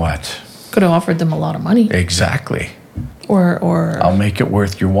 Well, what? Could have offered them a lot of money. Exactly. Or I'll make it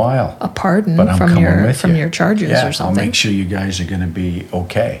worth your while. A pardon but I'm from coming your charges or something. I'll make sure you guys are going to be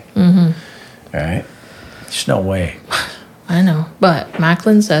okay. All right? There's no way. I know. But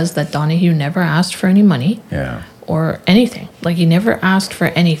Macklin says that Donahue never asked for any money. Yeah. Or anything. He never asked for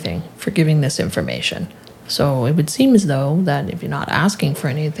anything for giving this information. So it would seem as though that if you're not asking for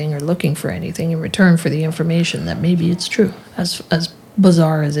anything or looking for anything in return for the information, that maybe it's true. As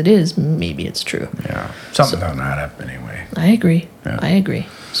bizarre as it is, maybe it's true. Yeah. Something don't add up anyway. I agree. Yeah. I agree.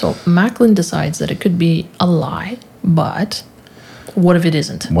 So Macklin decides that it could be a lie, but... What if it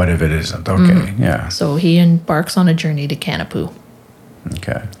isn't? What if it isn't? Okay, yeah. So he embarks on a journey to Kanapu.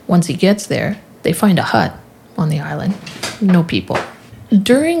 Okay. Once he gets there, they find a hut on the island. No people.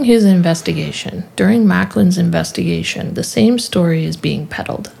 During Macklin's investigation, the same story is being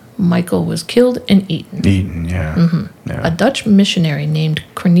peddled. Michael was killed and eaten. Yeah. A Dutch missionary named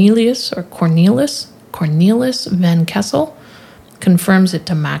Cornelius van Kessel confirms it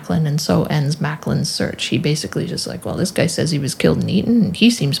to Macklin, and so ends Macklin's search. He basically just this guy says he was killed and eaten, and he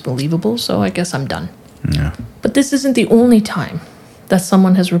seems believable, so I guess I'm done. Yeah. But this isn't the only time that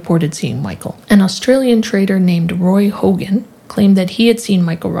someone has reported seeing Michael. An Australian trader named Roy Hogan claimed that he had seen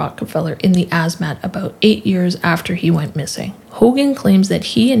Michael Rockefeller in the Asmat about 8 years after he went missing. Hogan claims that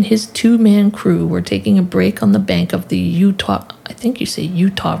he and his 2-man crew were taking a break on the bank of the Utah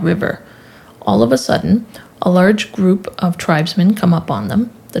River. All of a sudden, a large group of tribesmen come up on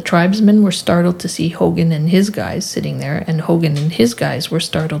them. The tribesmen were startled to see Hogan and his guys sitting there, and Hogan and his guys were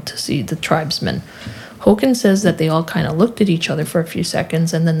startled to see the tribesmen. Hogan says that they all kind of looked at each other for a few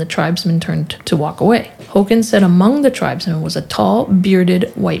seconds, and then the tribesmen turned to walk away. Hogan said among the tribesmen was a tall,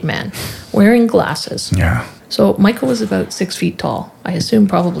 bearded white man, wearing glasses. Yeah. So Michael was about 6 feet tall. I assume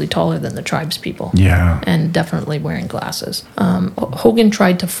probably taller than the tribespeople. Yeah. And definitely wearing glasses. Hogan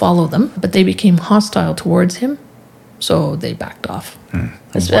tried to follow them, but they became hostile towards him, so they backed off.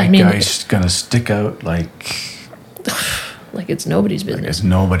 Guy's gonna stick out like it's nobody's business. It's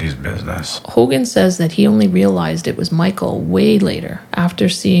nobody's business. Hogan says that he only realized it was Michael way later, after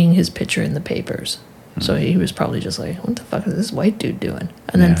seeing his picture in the papers. So he was probably just like, what the fuck is this white dude doing?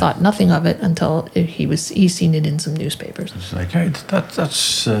 And then thought nothing of it until he seen it in some newspapers. It's like, hey,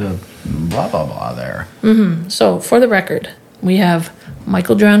 that's blah, blah, blah there. So for the record, we have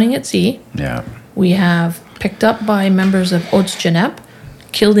Michael drowning at sea. Yeah. We have picked up by members of Oats Genep,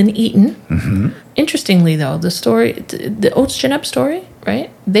 killed and eaten. Interestingly, though, the Oats Genep story, right?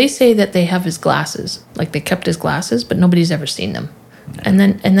 They say that they have his glasses. They kept his glasses, but nobody's ever seen them. And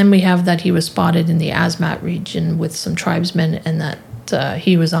then we have that he was spotted in the Asmat region with some tribesmen, and that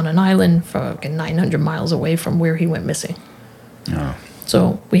he was on an island for 900 miles away from where he went missing. Oh.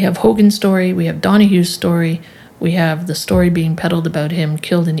 So we have Hogan's story, we have Donahue's story, we have the story being peddled about him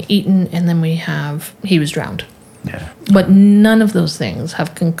killed and eaten, and then we have he was drowned. Yeah. But none of those things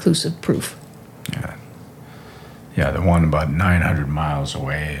have conclusive proof. Yeah. Yeah, the one about 900 miles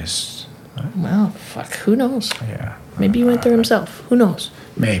away is Well, fuck, who knows? Yeah. Maybe he went there himself. Who knows?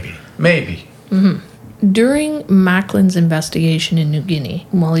 Maybe. During Macklin's investigation in New Guinea,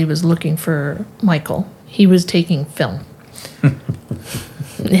 while he was looking for Michael, he was taking film.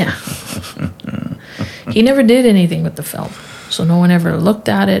 Yeah. He never did anything with the film. So no one ever looked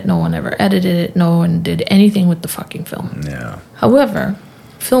at it, no one ever edited it, no one did anything with the fucking film. Yeah. However,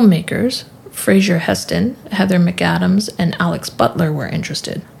 filmmakers Fraser Heston, Heather McAdams, and Alex Butler were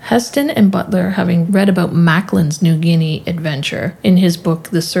interested. Heston and Butler, having read about Macklin's New Guinea adventure in his book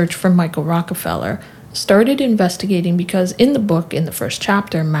The Search for Michael Rockefeller, started investigating because in the book, in the first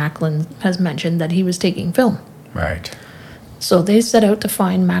chapter, Macklin has mentioned that he was taking film. Right. So they set out to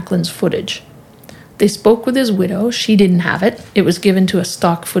find Macklin's footage. They spoke with his widow. She didn't have it. It was given to a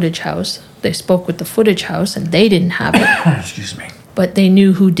stock footage house. They spoke with the footage house, and they didn't have it. Excuse me. But they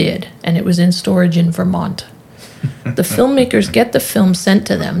knew who did, and it was in storage in Vermont. The filmmakers get the film sent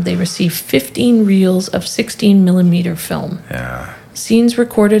to them. They receive 15 reels of 16mm film. Yeah. Scenes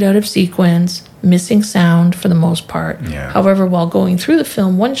recorded out of sequence, missing sound for the most part. Yeah. However, while going through the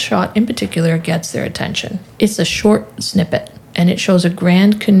film, one shot in particular gets their attention. It's a short snippet, and it shows a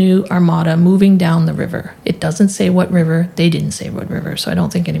grand canoe armada moving down the river. It doesn't say what river. They didn't say what river, so I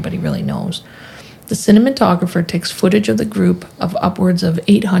don't think anybody really knows. The cinematographer takes footage of the group of upwards of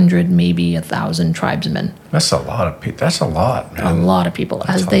 800, maybe 1,000 tribesmen. That's a lot of people. That's a lot, man. A lot of people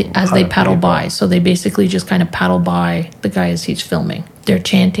That's as they lot of paddle people. by. So they basically just kind of paddle by the guy as he's filming. They're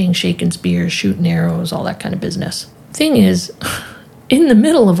chanting, shaking spears, shooting arrows, all that kind of business. Thing is, in the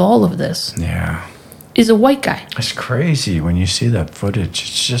middle of all of this Yeah. is a white guy. It's crazy when you see that footage.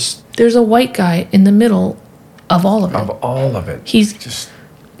 It's just There's a white guy in the middle of all of it. of all of it. He's just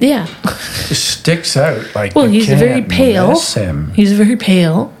yeah. sticks out like Well, you he's a very can't pale. miss him. He's a very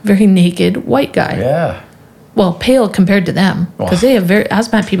pale, very naked white guy. Yeah. Well, pale compared to them because they have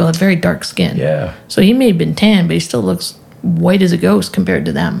asthmatic people have very dark skin. Yeah. So he may have been tan, but he still looks white as a ghost compared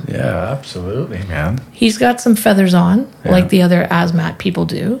to them. Yeah, absolutely, man. He's got some feathers on, Yeah. like the other asthmatic people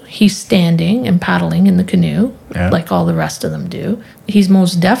do. He's standing and paddling in the canoe, Yeah. like all the rest of them do. He's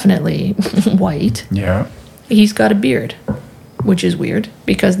most definitely white. Yeah. He's got a beard, which is weird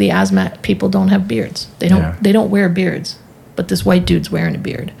because the asthmatic people don't have beards. They don't. Yeah. They don't wear beards, but this white dude's wearing a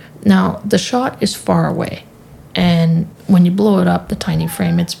beard. Now the shot is far away, and when you blow it up, the tiny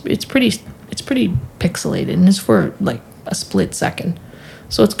frame, it's pretty pixelated, and it's for like a split second.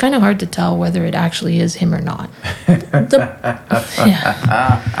 So it's kind of hard to tell whether it actually is him or not.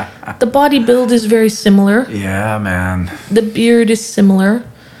 The body build is very similar. Yeah, man. The beard is similar.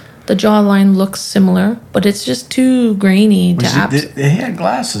 The jawline looks similar, but it's just too grainy to He had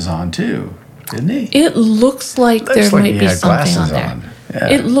glasses on too, didn't he? It looks like there Looks like might he be had something on glasses there. on. Yeah.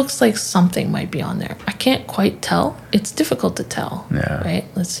 It looks like something might be on there. I can't quite tell. It's difficult to tell. Yeah. Right?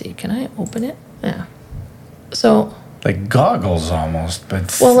 Let's see. Can I open it? Yeah. So, Like goggles almost,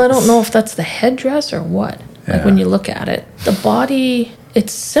 but well, I don't know if that's the headdress or what. Like Yeah. when you look at it, the body,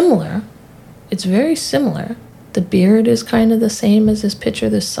 it's similar. It's very similar. The beard is kind of the same as this picture,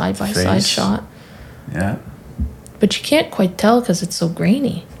 this side-by-side Face. shot. Yeah. But you can't quite tell because it's so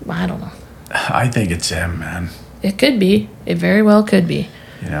grainy. I don't know. I think it's him, man. It could be. It very well could be.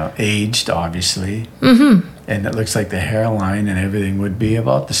 You know, aged obviously. Mm-hmm. And it looks like the hairline and everything would be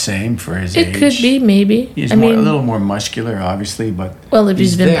about the same for his age. It could be, maybe. He's I a mean, little more muscular, obviously, but well, if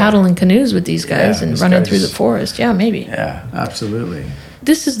he's been there. paddling canoes with these guys Yeah, and this running through the guy's- forest, yeah, maybe. Yeah, absolutely.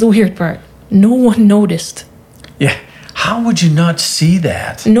 This is the weird part. No one noticed. Yeah. How would you not see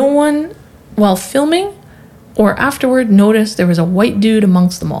that? No one, while filming or afterward, noticed there was a white dude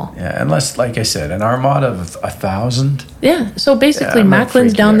amongst them all. Yeah, unless, like I said, an armada of 1,000. Yeah, so basically, Yeah, I'm not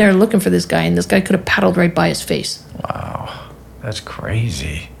Macklin's freaking down out. there looking for this guy, and this guy could have paddled right by his face. Wow, that's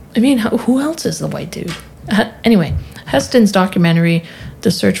crazy. I mean, who else is the white dude? Anyway, Heston's documentary, The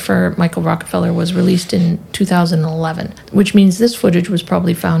Search for Michael Rockefeller, was released in 2011, which means this footage was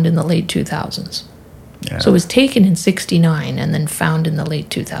probably found in the late 2000s. Yeah. So it was taken in 1969 and then found in the late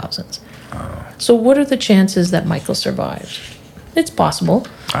 2000s. So what are the chances that Michael survived? It's possible.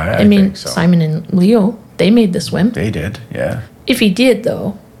 I mean, think so. Simon and Leo, they made the swim. They did, yeah. If he did,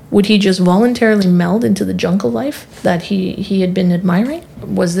 though, would he just voluntarily meld into the jungle life that he had been admiring?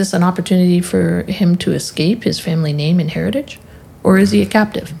 Was this an opportunity for him to escape his family name and heritage? Or is he a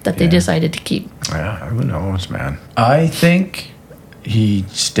captive that they Yeah. decided to keep? Yeah, who knows, man. I think he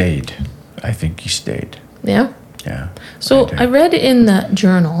stayed. Yeah? Yeah. So I read in the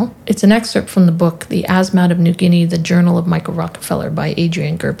journal, it's an excerpt from the book, The Asmat of New Guinea, The Journal of Michael Rockefeller by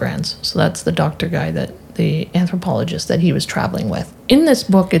Adrian Gerbrands. So that's the doctor guy, the anthropologist that he was traveling with. In this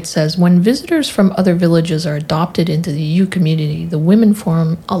book, it says, when visitors from other villages are adopted into the Yu community, the women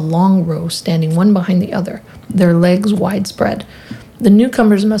form a long row standing one behind the other, their legs widespread. The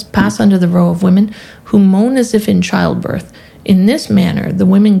newcomers must pass under the row of women who moan as if in childbirth. In this manner, the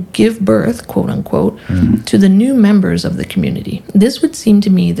women give birth, quote unquote, to the new members of the community. This would seem to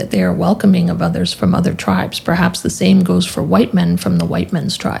me that they are welcoming of others from other tribes. Perhaps the same goes for white men from the white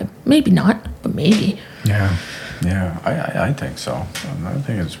men's tribe. Maybe not, but maybe. Yeah. I think so. I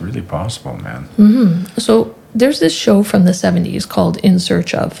think it's really possible, man. So there's this show from the 70s called In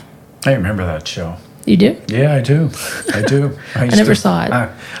Search Of. I remember that show. You do? Yeah, I do. I never saw it.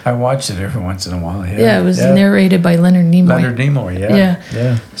 I watched it every once in a while. Yeah, it was narrated by Leonard Nimoy. Leonard Nimoy,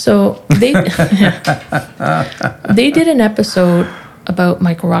 yeah. So they they did an episode about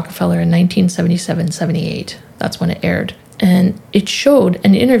Michael Rockefeller in 1977-78. That's when it aired. And it showed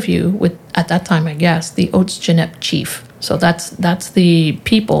an interview with, at that time, I guess, the Otsjanep chief. So that's the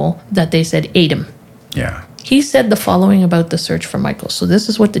people that they said ate him. Yeah. He said the following about the search for Michael. So this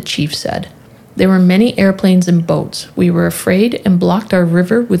is what the chief said. There were many airplanes and boats. We were afraid and blocked our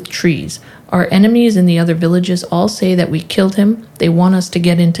river with trees. Our enemies in the other villages all say that we killed him. They want us to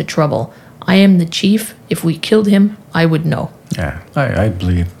get into trouble. I am the chief. If we killed him, I would know. Yeah, I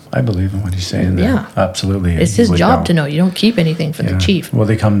believe in what he's saying there. Yeah. Absolutely. It's his job to know. You don't keep anything for the chief. Well,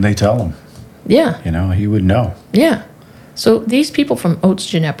 they tell him. Yeah. He would know. Yeah. So these people from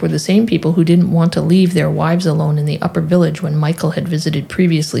Otsjanep were the same people who didn't want to leave their wives alone in the upper village when Michael had visited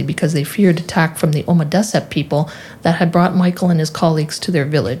previously because they feared attack from the Omadesep people that had brought Michael and his colleagues to their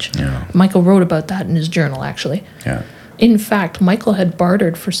village. Yeah. Michael wrote about that in his journal, actually. Yeah. In fact, Michael had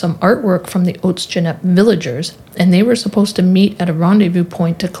bartered for some artwork from the Otsjanep villagers, and they were supposed to meet at a rendezvous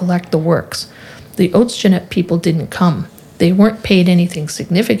point to collect the works. The Otsjanep people didn't come. They weren't paid anything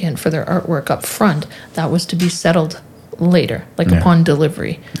significant for their artwork up front. That was to be settled later, upon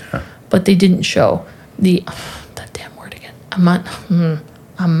delivery. Yeah. But they didn't show. That damn word again.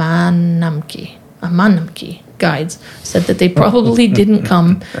 Amanamki guides said that they probably didn't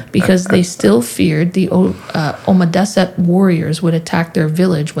come because they still feared the Omadesep warriors would attack their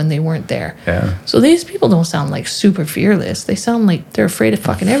village when they weren't there. Yeah. So these people don't sound like super fearless. They sound like they're afraid of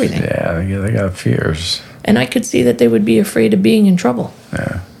fucking everything. Yeah, they got fears. And I could see that they would be afraid of being in trouble.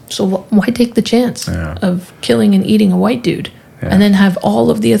 Yeah. So why take the chance of killing and eating a white dude and then have all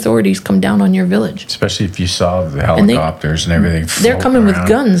of the authorities come down on your village? Especially if you saw the helicopters and everything. They're coming with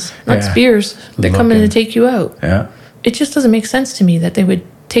guns, not spears. They're coming to take you out. Yeah. It just doesn't make sense to me that they would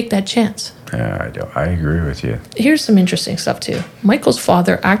take that chance. Yeah, I agree with you. Here's some interesting stuff, too. Michael's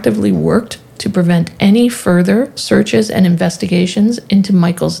father actively worked to prevent any further searches and investigations into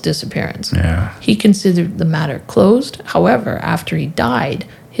Michael's disappearance. Yeah. He considered the matter closed. However, after he died,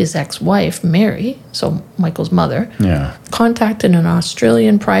 his ex-wife, Mary, so Michael's mother, contacted an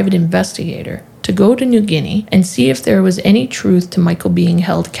Australian private investigator to go to New Guinea and see if there was any truth to Michael being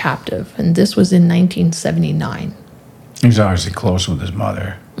held captive. And this was in 1979. He was obviously close with his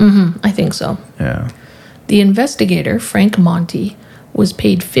mother. I think so. Yeah. The investigator, Frank Monty, was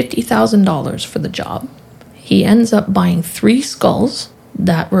paid $50,000 for the job. He ends up buying 3 skulls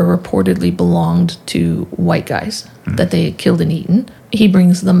that were reportedly belonged to white guys that they had killed and eaten. He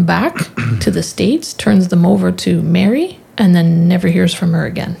brings them back to the States, turns them over to Mary, and then never hears from her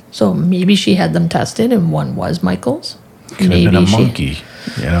again. So maybe she had them tested and one was Michael's. Could have been a monkey,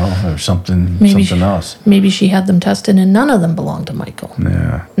 or something else. Maybe she had them tested and none of them belonged to Michael.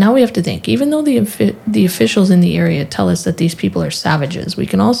 Yeah. Now we have to think, even though the officials in the area tell us that these people are savages, we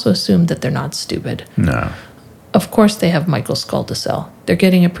can also assume that they're not stupid. No. Of course they have Michael's skull to sell. They're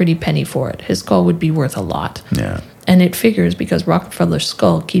getting a pretty penny for it. His skull would be worth a lot. Yeah. And it figures because Rockefeller's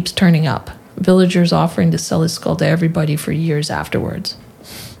skull keeps turning up. Villagers offering to sell his skull to everybody for years afterwards.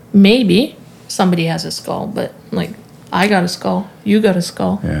 Maybe somebody has a skull, but I got a skull, you got a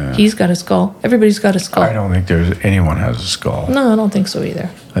skull, he's got a skull, everybody's got a skull. I don't think anyone has a skull. No, I don't think so either.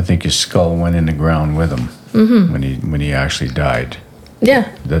 I think his skull went in the ground with him when he actually died.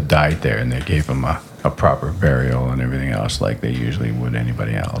 Yeah. That died there, and they gave him a proper burial and everything else like they usually would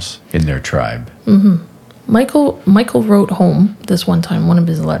anybody else in their tribe. Michael wrote home this one time, one of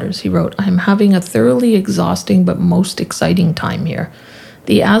his letters. He wrote, "I'm having a thoroughly exhausting but most exciting time here.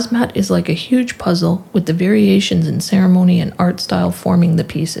 The Asmat is like a huge puzzle with the variations in ceremony and art style forming the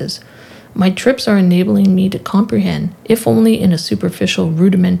pieces. My trips are enabling me to comprehend, if only in a superficial,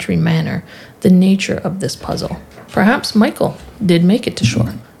 rudimentary manner, the nature of this puzzle. Perhaps Michael did make it to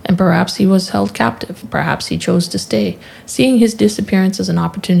shore. And perhaps he was held captive. Perhaps he chose to stay, seeing his disappearance as an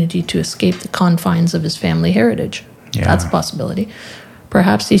opportunity to escape the confines of his family heritage. Yeah. That's a possibility.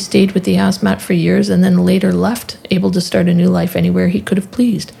 Perhaps he stayed with the hazmat for years and then later left, able to start a new life anywhere he could have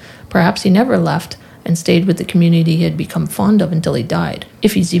pleased. Perhaps he never left and stayed with the community he had become fond of until he died,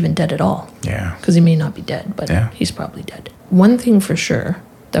 if he's even dead at all. Yeah. Because he may not be dead, but he's probably dead. One thing for sure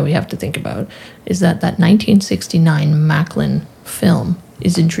that we have to think about is that 1969 Macklin film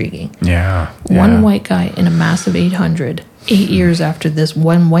is intriguing. Yeah. One white guy in a massive 800, 8 years after this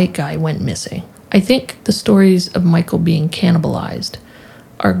one white guy went missing. I think the stories of Michael being cannibalized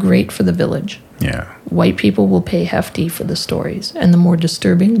are great for the village. Yeah. White people will pay hefty for the stories, and the more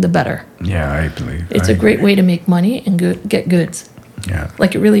disturbing, the better. Yeah, I believe. It's a great way to make money and get goods. Yeah.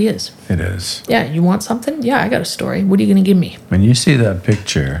 Like it really is. It is. Yeah, you want something? Yeah, I got a story. What are you going to give me? When you see that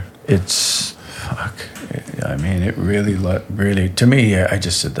picture, it's, I mean, it really, to me, I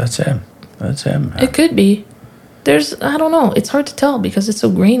just said, that's him. That's him. It could be. I don't know. It's hard to tell because it's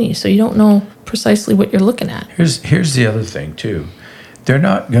so grainy, so you don't know precisely what you're looking at. Here's the other thing, too. They're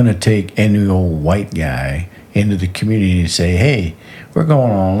not going to take any old white guy into the community and say, hey, we're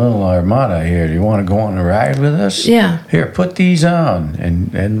going on a little armada here. Do you want to go on a ride with us? Yeah. Here, put these on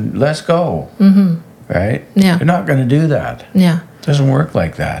and let's go. Mm-hmm. Right? Yeah. They're not going to do that. Yeah. It doesn't work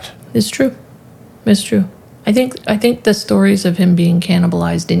like that. It's true. It's true. I think the stories of him being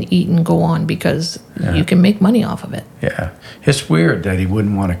cannibalized and eaten go on because you can make money off of it. Yeah. It's weird that he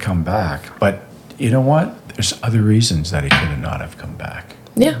wouldn't want to come back. But you know what? There's other reasons that he could not have come back.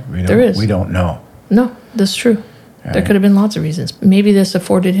 Yeah, there is. We don't know. No, that's true. Right. There could have been lots of reasons. Maybe this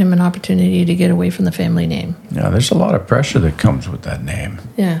afforded him an opportunity to get away from the family name. Yeah, there's a lot of pressure that comes with that name.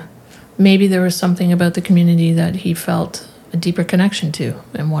 Yeah. Maybe there was something about the community that he felt a deeper connection to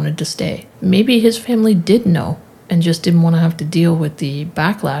and wanted to stay. Maybe his family did know and just didn't want to have to deal with the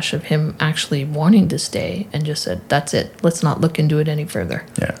backlash of him actually wanting to stay and just said, that's it. Let's not look into it any further.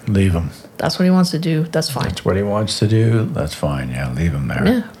 Yeah, leave him. That's what he wants to do. That's fine. That's what he wants to do. That's fine. Yeah, leave him there.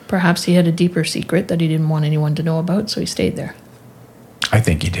 Yeah. Perhaps he had a deeper secret that he didn't want anyone to know about, so he stayed there. I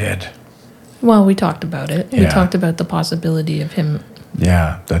think he did. Well, we talked about it. Yeah. We talked about the possibility of him.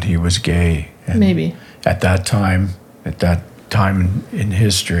 Yeah, that he was gay. And maybe. At that time in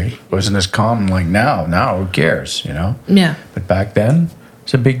history, it wasn't as common like now. Now, who cares, you know? Yeah. But back then,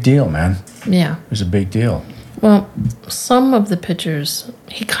 it's a big deal, man. Yeah. It was a big deal. Well, some of the pictures,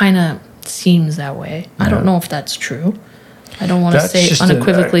 he kind of seems that way. Yeah. I don't know if that's true. I don't want to say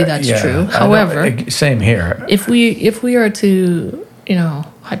unequivocally that's true. However, same here. If we are to,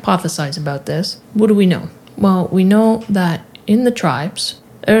 hypothesize about this, what do we know? Well, we know that in the tribes,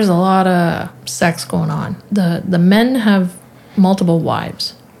 there's a lot of sex going on. The men have multiple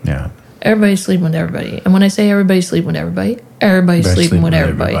wives. Yeah. Everybody's sleeping with everybody. And when I say everybody's sleeping with everybody, everybody's sleeping with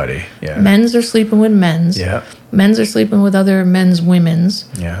everybody. Yeah. Men's are sleeping with men's. Yeah. Men's are sleeping with other men's women's.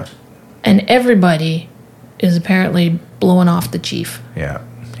 Yeah. And everybody is apparently blowing off the chief. Yeah.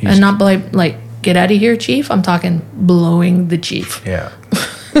 And not like, get out of here, chief. I'm talking blowing the chief. Yeah.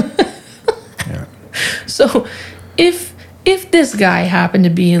 Yeah. So if this guy happened to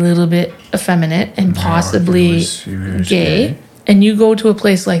be a little bit effeminate and possibly he was gay, and you go to a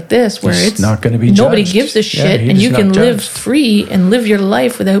place like this where it's not going to be nobody judged. gives a shit, and you can live free and live your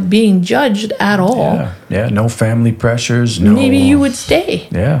life without being judged at all. Yeah. No family pressures. Maybe you would stay.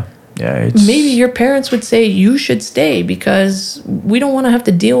 Yeah. Maybe your parents would say you should stay because we don't want to have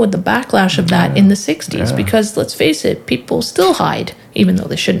to deal with the backlash of that in the 60s because let's face it, people still hide, even though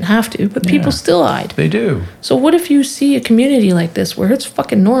they shouldn't have to, but people still hide. They do. So what if you see a community like this where it's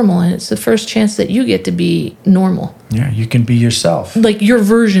fucking normal and it's the first chance that you get to be normal? Yeah, you can be yourself. Like your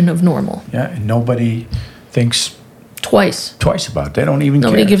version of normal. Yeah, and nobody thinks twice about it. They don't even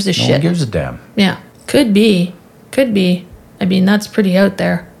Nobody care. gives a shit. No one gives a damn. Yeah. Could be. I mean, that's pretty out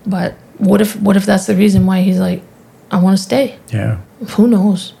there. But what if that's the reason why he's like, I want to stay? Yeah. Who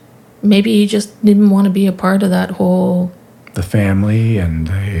knows? Maybe he just didn't want to be a part of that whole... The family and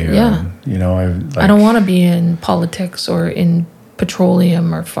the... I don't want to be in politics or in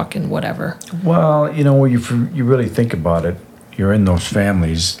petroleum or fucking whatever. Well, when you really think about it, you're in those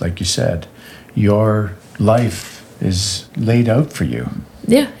families, like you said. Your life is laid out for you.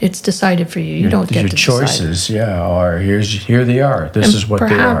 Yeah, it's decided for you. You don't get to decide. Your choices, are here they are. This is what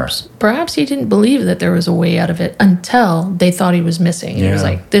they are. Perhaps he didn't believe that there was a way out of it until they thought he was missing. He was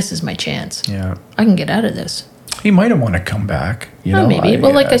like, this is my chance. Yeah. I can get out of this. He might have wanted to come back. Maybe.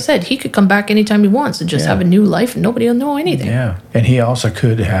 Like I said, he could come back anytime he wants and just have a new life and nobody will know anything. Yeah. And he also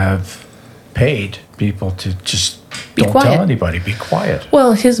could have paid people to just don't tell anybody. Be quiet.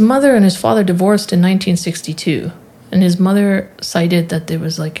 Well, his mother and his father divorced in 1962. And his mother cited that there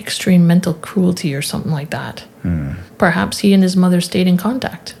was like extreme mental cruelty or something like that. Perhaps he and his mother stayed in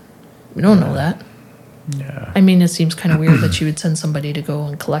contact. We don't know that. Yeah. I mean, it seems kind of weird that she would send somebody to go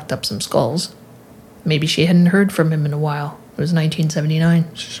and collect up some skulls. Maybe she hadn't heard from him in a while. It was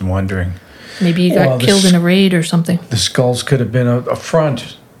 1979. Just wondering. Maybe he got killed in a raid or something. The skulls could have been a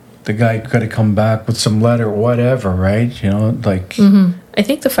front. The guy could have come back with some letter, whatever, right? You know, like... I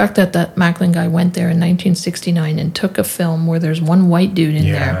think the fact that that Macklin guy went there in 1969 and took a film where there's one white dude in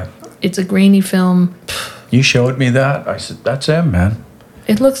there. It's a grainy film. You showed me that. I said, that's him, man.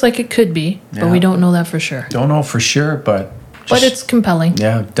 It looks like it could be, but we don't know that for sure. Don't know for sure, but... But it's compelling.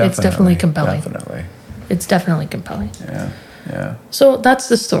 Yeah, definitely. It's definitely compelling. Definitely. It's definitely compelling. Yeah. So that's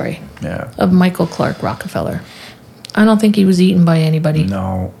the story Yeah. of Michael Clark Rockefeller. I don't think he was eaten by anybody.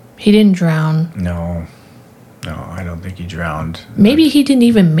 No. He didn't drown. No, I don't think he drowned. Maybe he didn't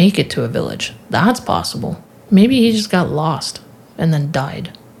even make it to a village. That's possible. Maybe he just got lost and then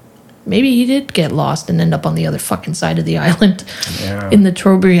died. Maybe he did get lost and end up on the other fucking side of the island in the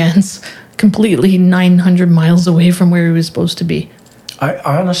Trobriands, completely 900 miles away from where he was supposed to be.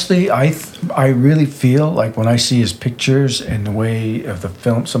 I honestly, I really feel like when I see his pictures and the way of the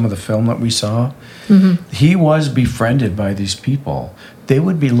film, some of the film that we saw, he was befriended by these people. They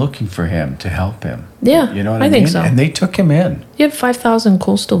would be looking for him to help him. Yeah, you know what I mean? think so. And they took him in. You have 5,000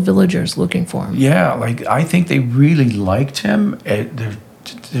 coastal villagers looking for him. Yeah, like I think they really liked him. There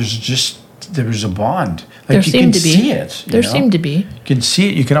was a bond. Like There you seemed can to be. see it. There seemed to be. You can see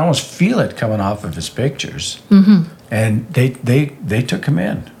it. You can almost feel it coming off of his pictures. And they took him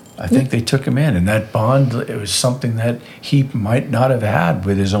in. I think they took him in, and that bond, it was something that he might not have had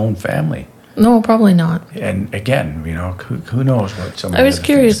with his own family. No, probably not. And again, you know, who knows what some. I was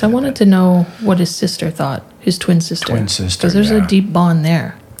curious. I wanted to know what his sister thought, his twin sister. Because there's a deep bond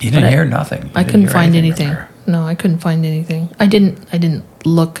there. You didn't hear nothing. I couldn't find anything. No, I couldn't find anything. I didn't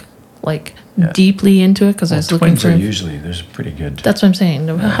look like deeply into it because I was looking for. Twins are usually there's pretty good. That's what I'm saying.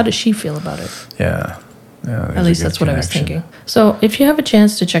 How does she feel about it? Yeah. At least that's what I was thinking. So if you have a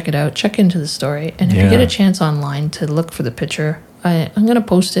chance to check it out, check into the story. And if you get a chance online to look for the picture, I'm going to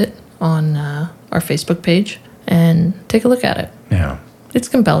post it on our Facebook page and take a look at it. Yeah. It's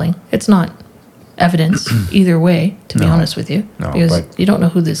compelling. It's not evidence either way, to be honest with you. No, because you don't know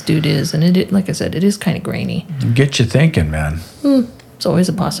who this dude is. And it, like I said, it is kind of grainy. Get you thinking, man. It's always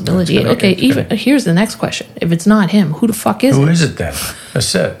a possibility. Here's the next question. If it's not him, who the fuck is it? Who is it then?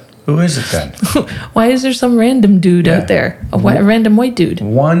 That's it. Who is it then? Why is there some random dude out there? A random white dude?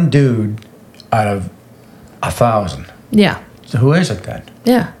 One dude out of 1,000. Yeah. So who is it then?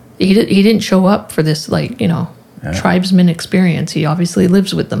 Yeah. He didn't show up for this, tribesman experience. He obviously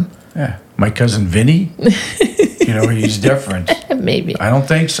lives with them. Yeah. My cousin Vinny? He's different. Maybe. I don't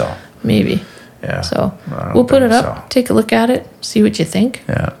think so. Maybe. Yeah. So we'll put it up, take a look at it, see what you think.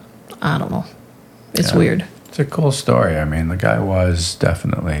 Yeah. I don't know. It's weird. It's a cool story. I mean, the guy was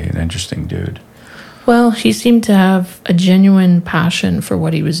definitely an interesting dude. Well, he seemed to have a genuine passion for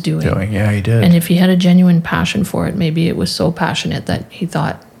what he was doing. Yeah, he did. And if he had a genuine passion for it, maybe it was so passionate that he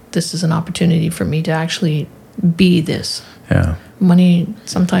thought, this is an opportunity for me to actually be this. Yeah. Money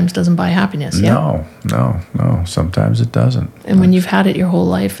sometimes doesn't buy happiness. No. Sometimes it doesn't. And when you've had it your whole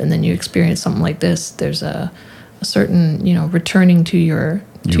life and then you experience something like this, there's a certain, returning to your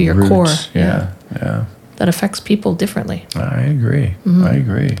roots. core. Yeah. That affects people differently. I agree.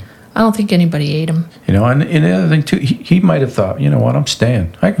 I don't think anybody ate him. And the other thing too, he might have thought, you know what, I'm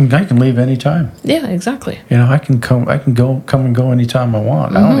staying. I can leave anytime. Yeah, exactly. I can come and go anytime I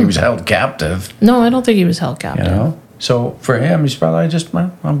want. I don't think he was held captive. No, I don't think he was held captive. So for him, he's probably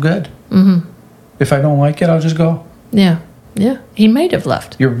I'm good. Mm-hmm. If I don't like it, I'll just go. Yeah. He might have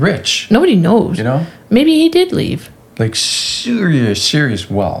left. You're rich. Nobody knows. Maybe he did leave. Like serious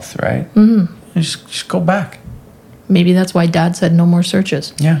wealth, right? Mm-hmm. Just go back. Maybe that's why Dad said no more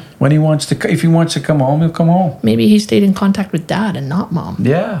searches. Yeah. If he wants to come home, he'll come home. Maybe he stayed in contact with Dad and not Mom.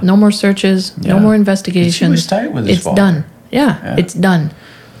 Yeah. No more searches. Yeah. No more investigations. He was tight with his It's done. Yeah, it's done.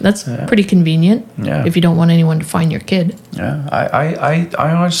 That's pretty convenient. Yeah. If you don't want anyone to find your kid. Yeah. I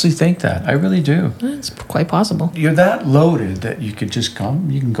honestly think that. I really do. It's quite possible. You're that loaded that you could just come.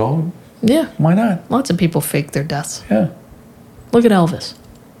 You can go. Yeah. Why not? Lots of people fake their deaths. Yeah. Look at Elvis.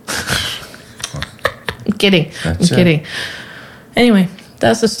 I'm kidding. I'm kidding. Anyway,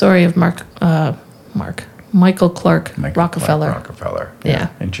 that's the story of Michael Clark Rockefeller. Rockefeller. Yeah.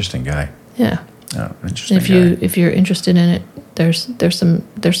 Interesting guy. Yeah. Oh, interesting guy. If you're interested in it,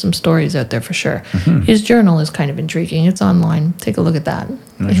 there's some stories out there for sure. Mm-hmm. His journal is kind of intriguing. It's online. Take a look at that.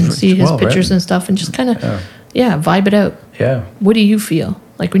 You can see his pictures and stuff and just kind of vibe it out. Yeah. What do you feel?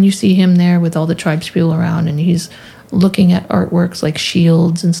 Like when you see him there with all the tribes people around and he's looking at artworks like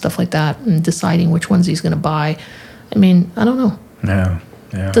shields and stuff like that and deciding which ones he's going to buy. I mean, I don't know. Yeah.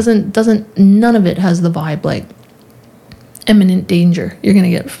 Doesn't none of it has the vibe like imminent danger. You're going to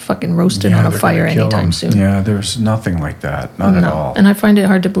get fucking roasted on a fire anytime soon. Yeah, there's nothing like that. Not at all. And I find it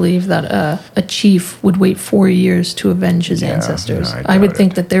hard to believe that a chief would wait 4 years to avenge his ancestors. No, I would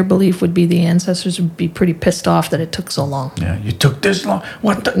think that their belief would be the ancestors would be pretty pissed off that it took so long. Yeah, you took this long.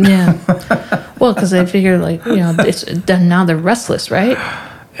 What the? Yeah. Well, because they figure then now they're restless, right?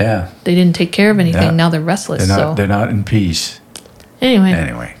 Yeah. They didn't take care of anything. Yeah. Now they're restless. They're not in peace.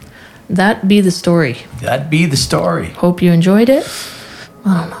 Anyway. That be the story. That be the story. Hope you enjoyed it.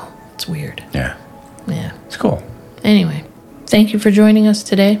 I don't know. It's weird. Yeah. Yeah. It's cool. Anyway, thank you for joining us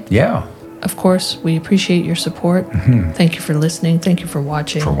today. Yeah. Of course, we appreciate your support. Mm-hmm. Thank you for listening. Thank you for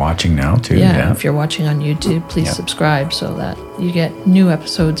watching. For watching now, too. Yeah. If you're watching on YouTube, please subscribe so that you get new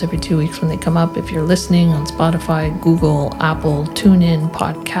episodes every 2 weeks when they come up. If you're listening on Spotify, Google, Apple, TuneIn,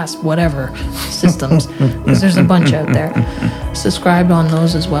 Podcast, whatever systems, because there's a bunch out there, subscribe on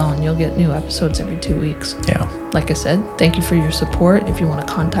those as well, and you'll get new episodes every 2 weeks. Yeah. Like I said, thank you for your support. If you want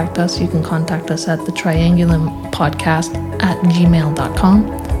to contact us, you can contact us at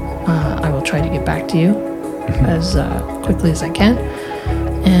thetriangulumpodcast@gmail.com. I will try to get back to you as quickly as I can,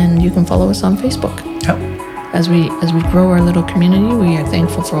 and you can follow us on Facebook. Yep. As we grow our little community, we are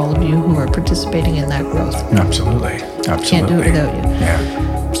thankful for all of you who are participating in that growth. Absolutely. Can't do it without you. Yeah.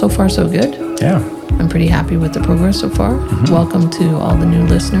 So far, so good. Yeah. I'm pretty happy with the progress so far. Mm-hmm. Welcome to all the new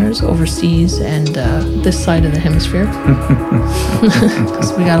listeners overseas and this side of the hemisphere.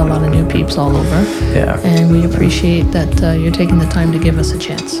 Because we got a lot of new peeps all over. Yeah. And we appreciate that you're taking the time to give us a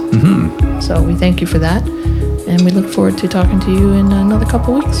chance. Mm-hmm. So we thank you for that. And we look forward to talking to you in another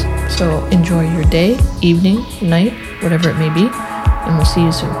couple weeks. So enjoy your day, evening, night, whatever it may be. And we'll see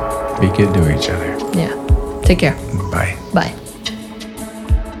you soon. Be good to each other. Yeah. Take care. Bye. Bye.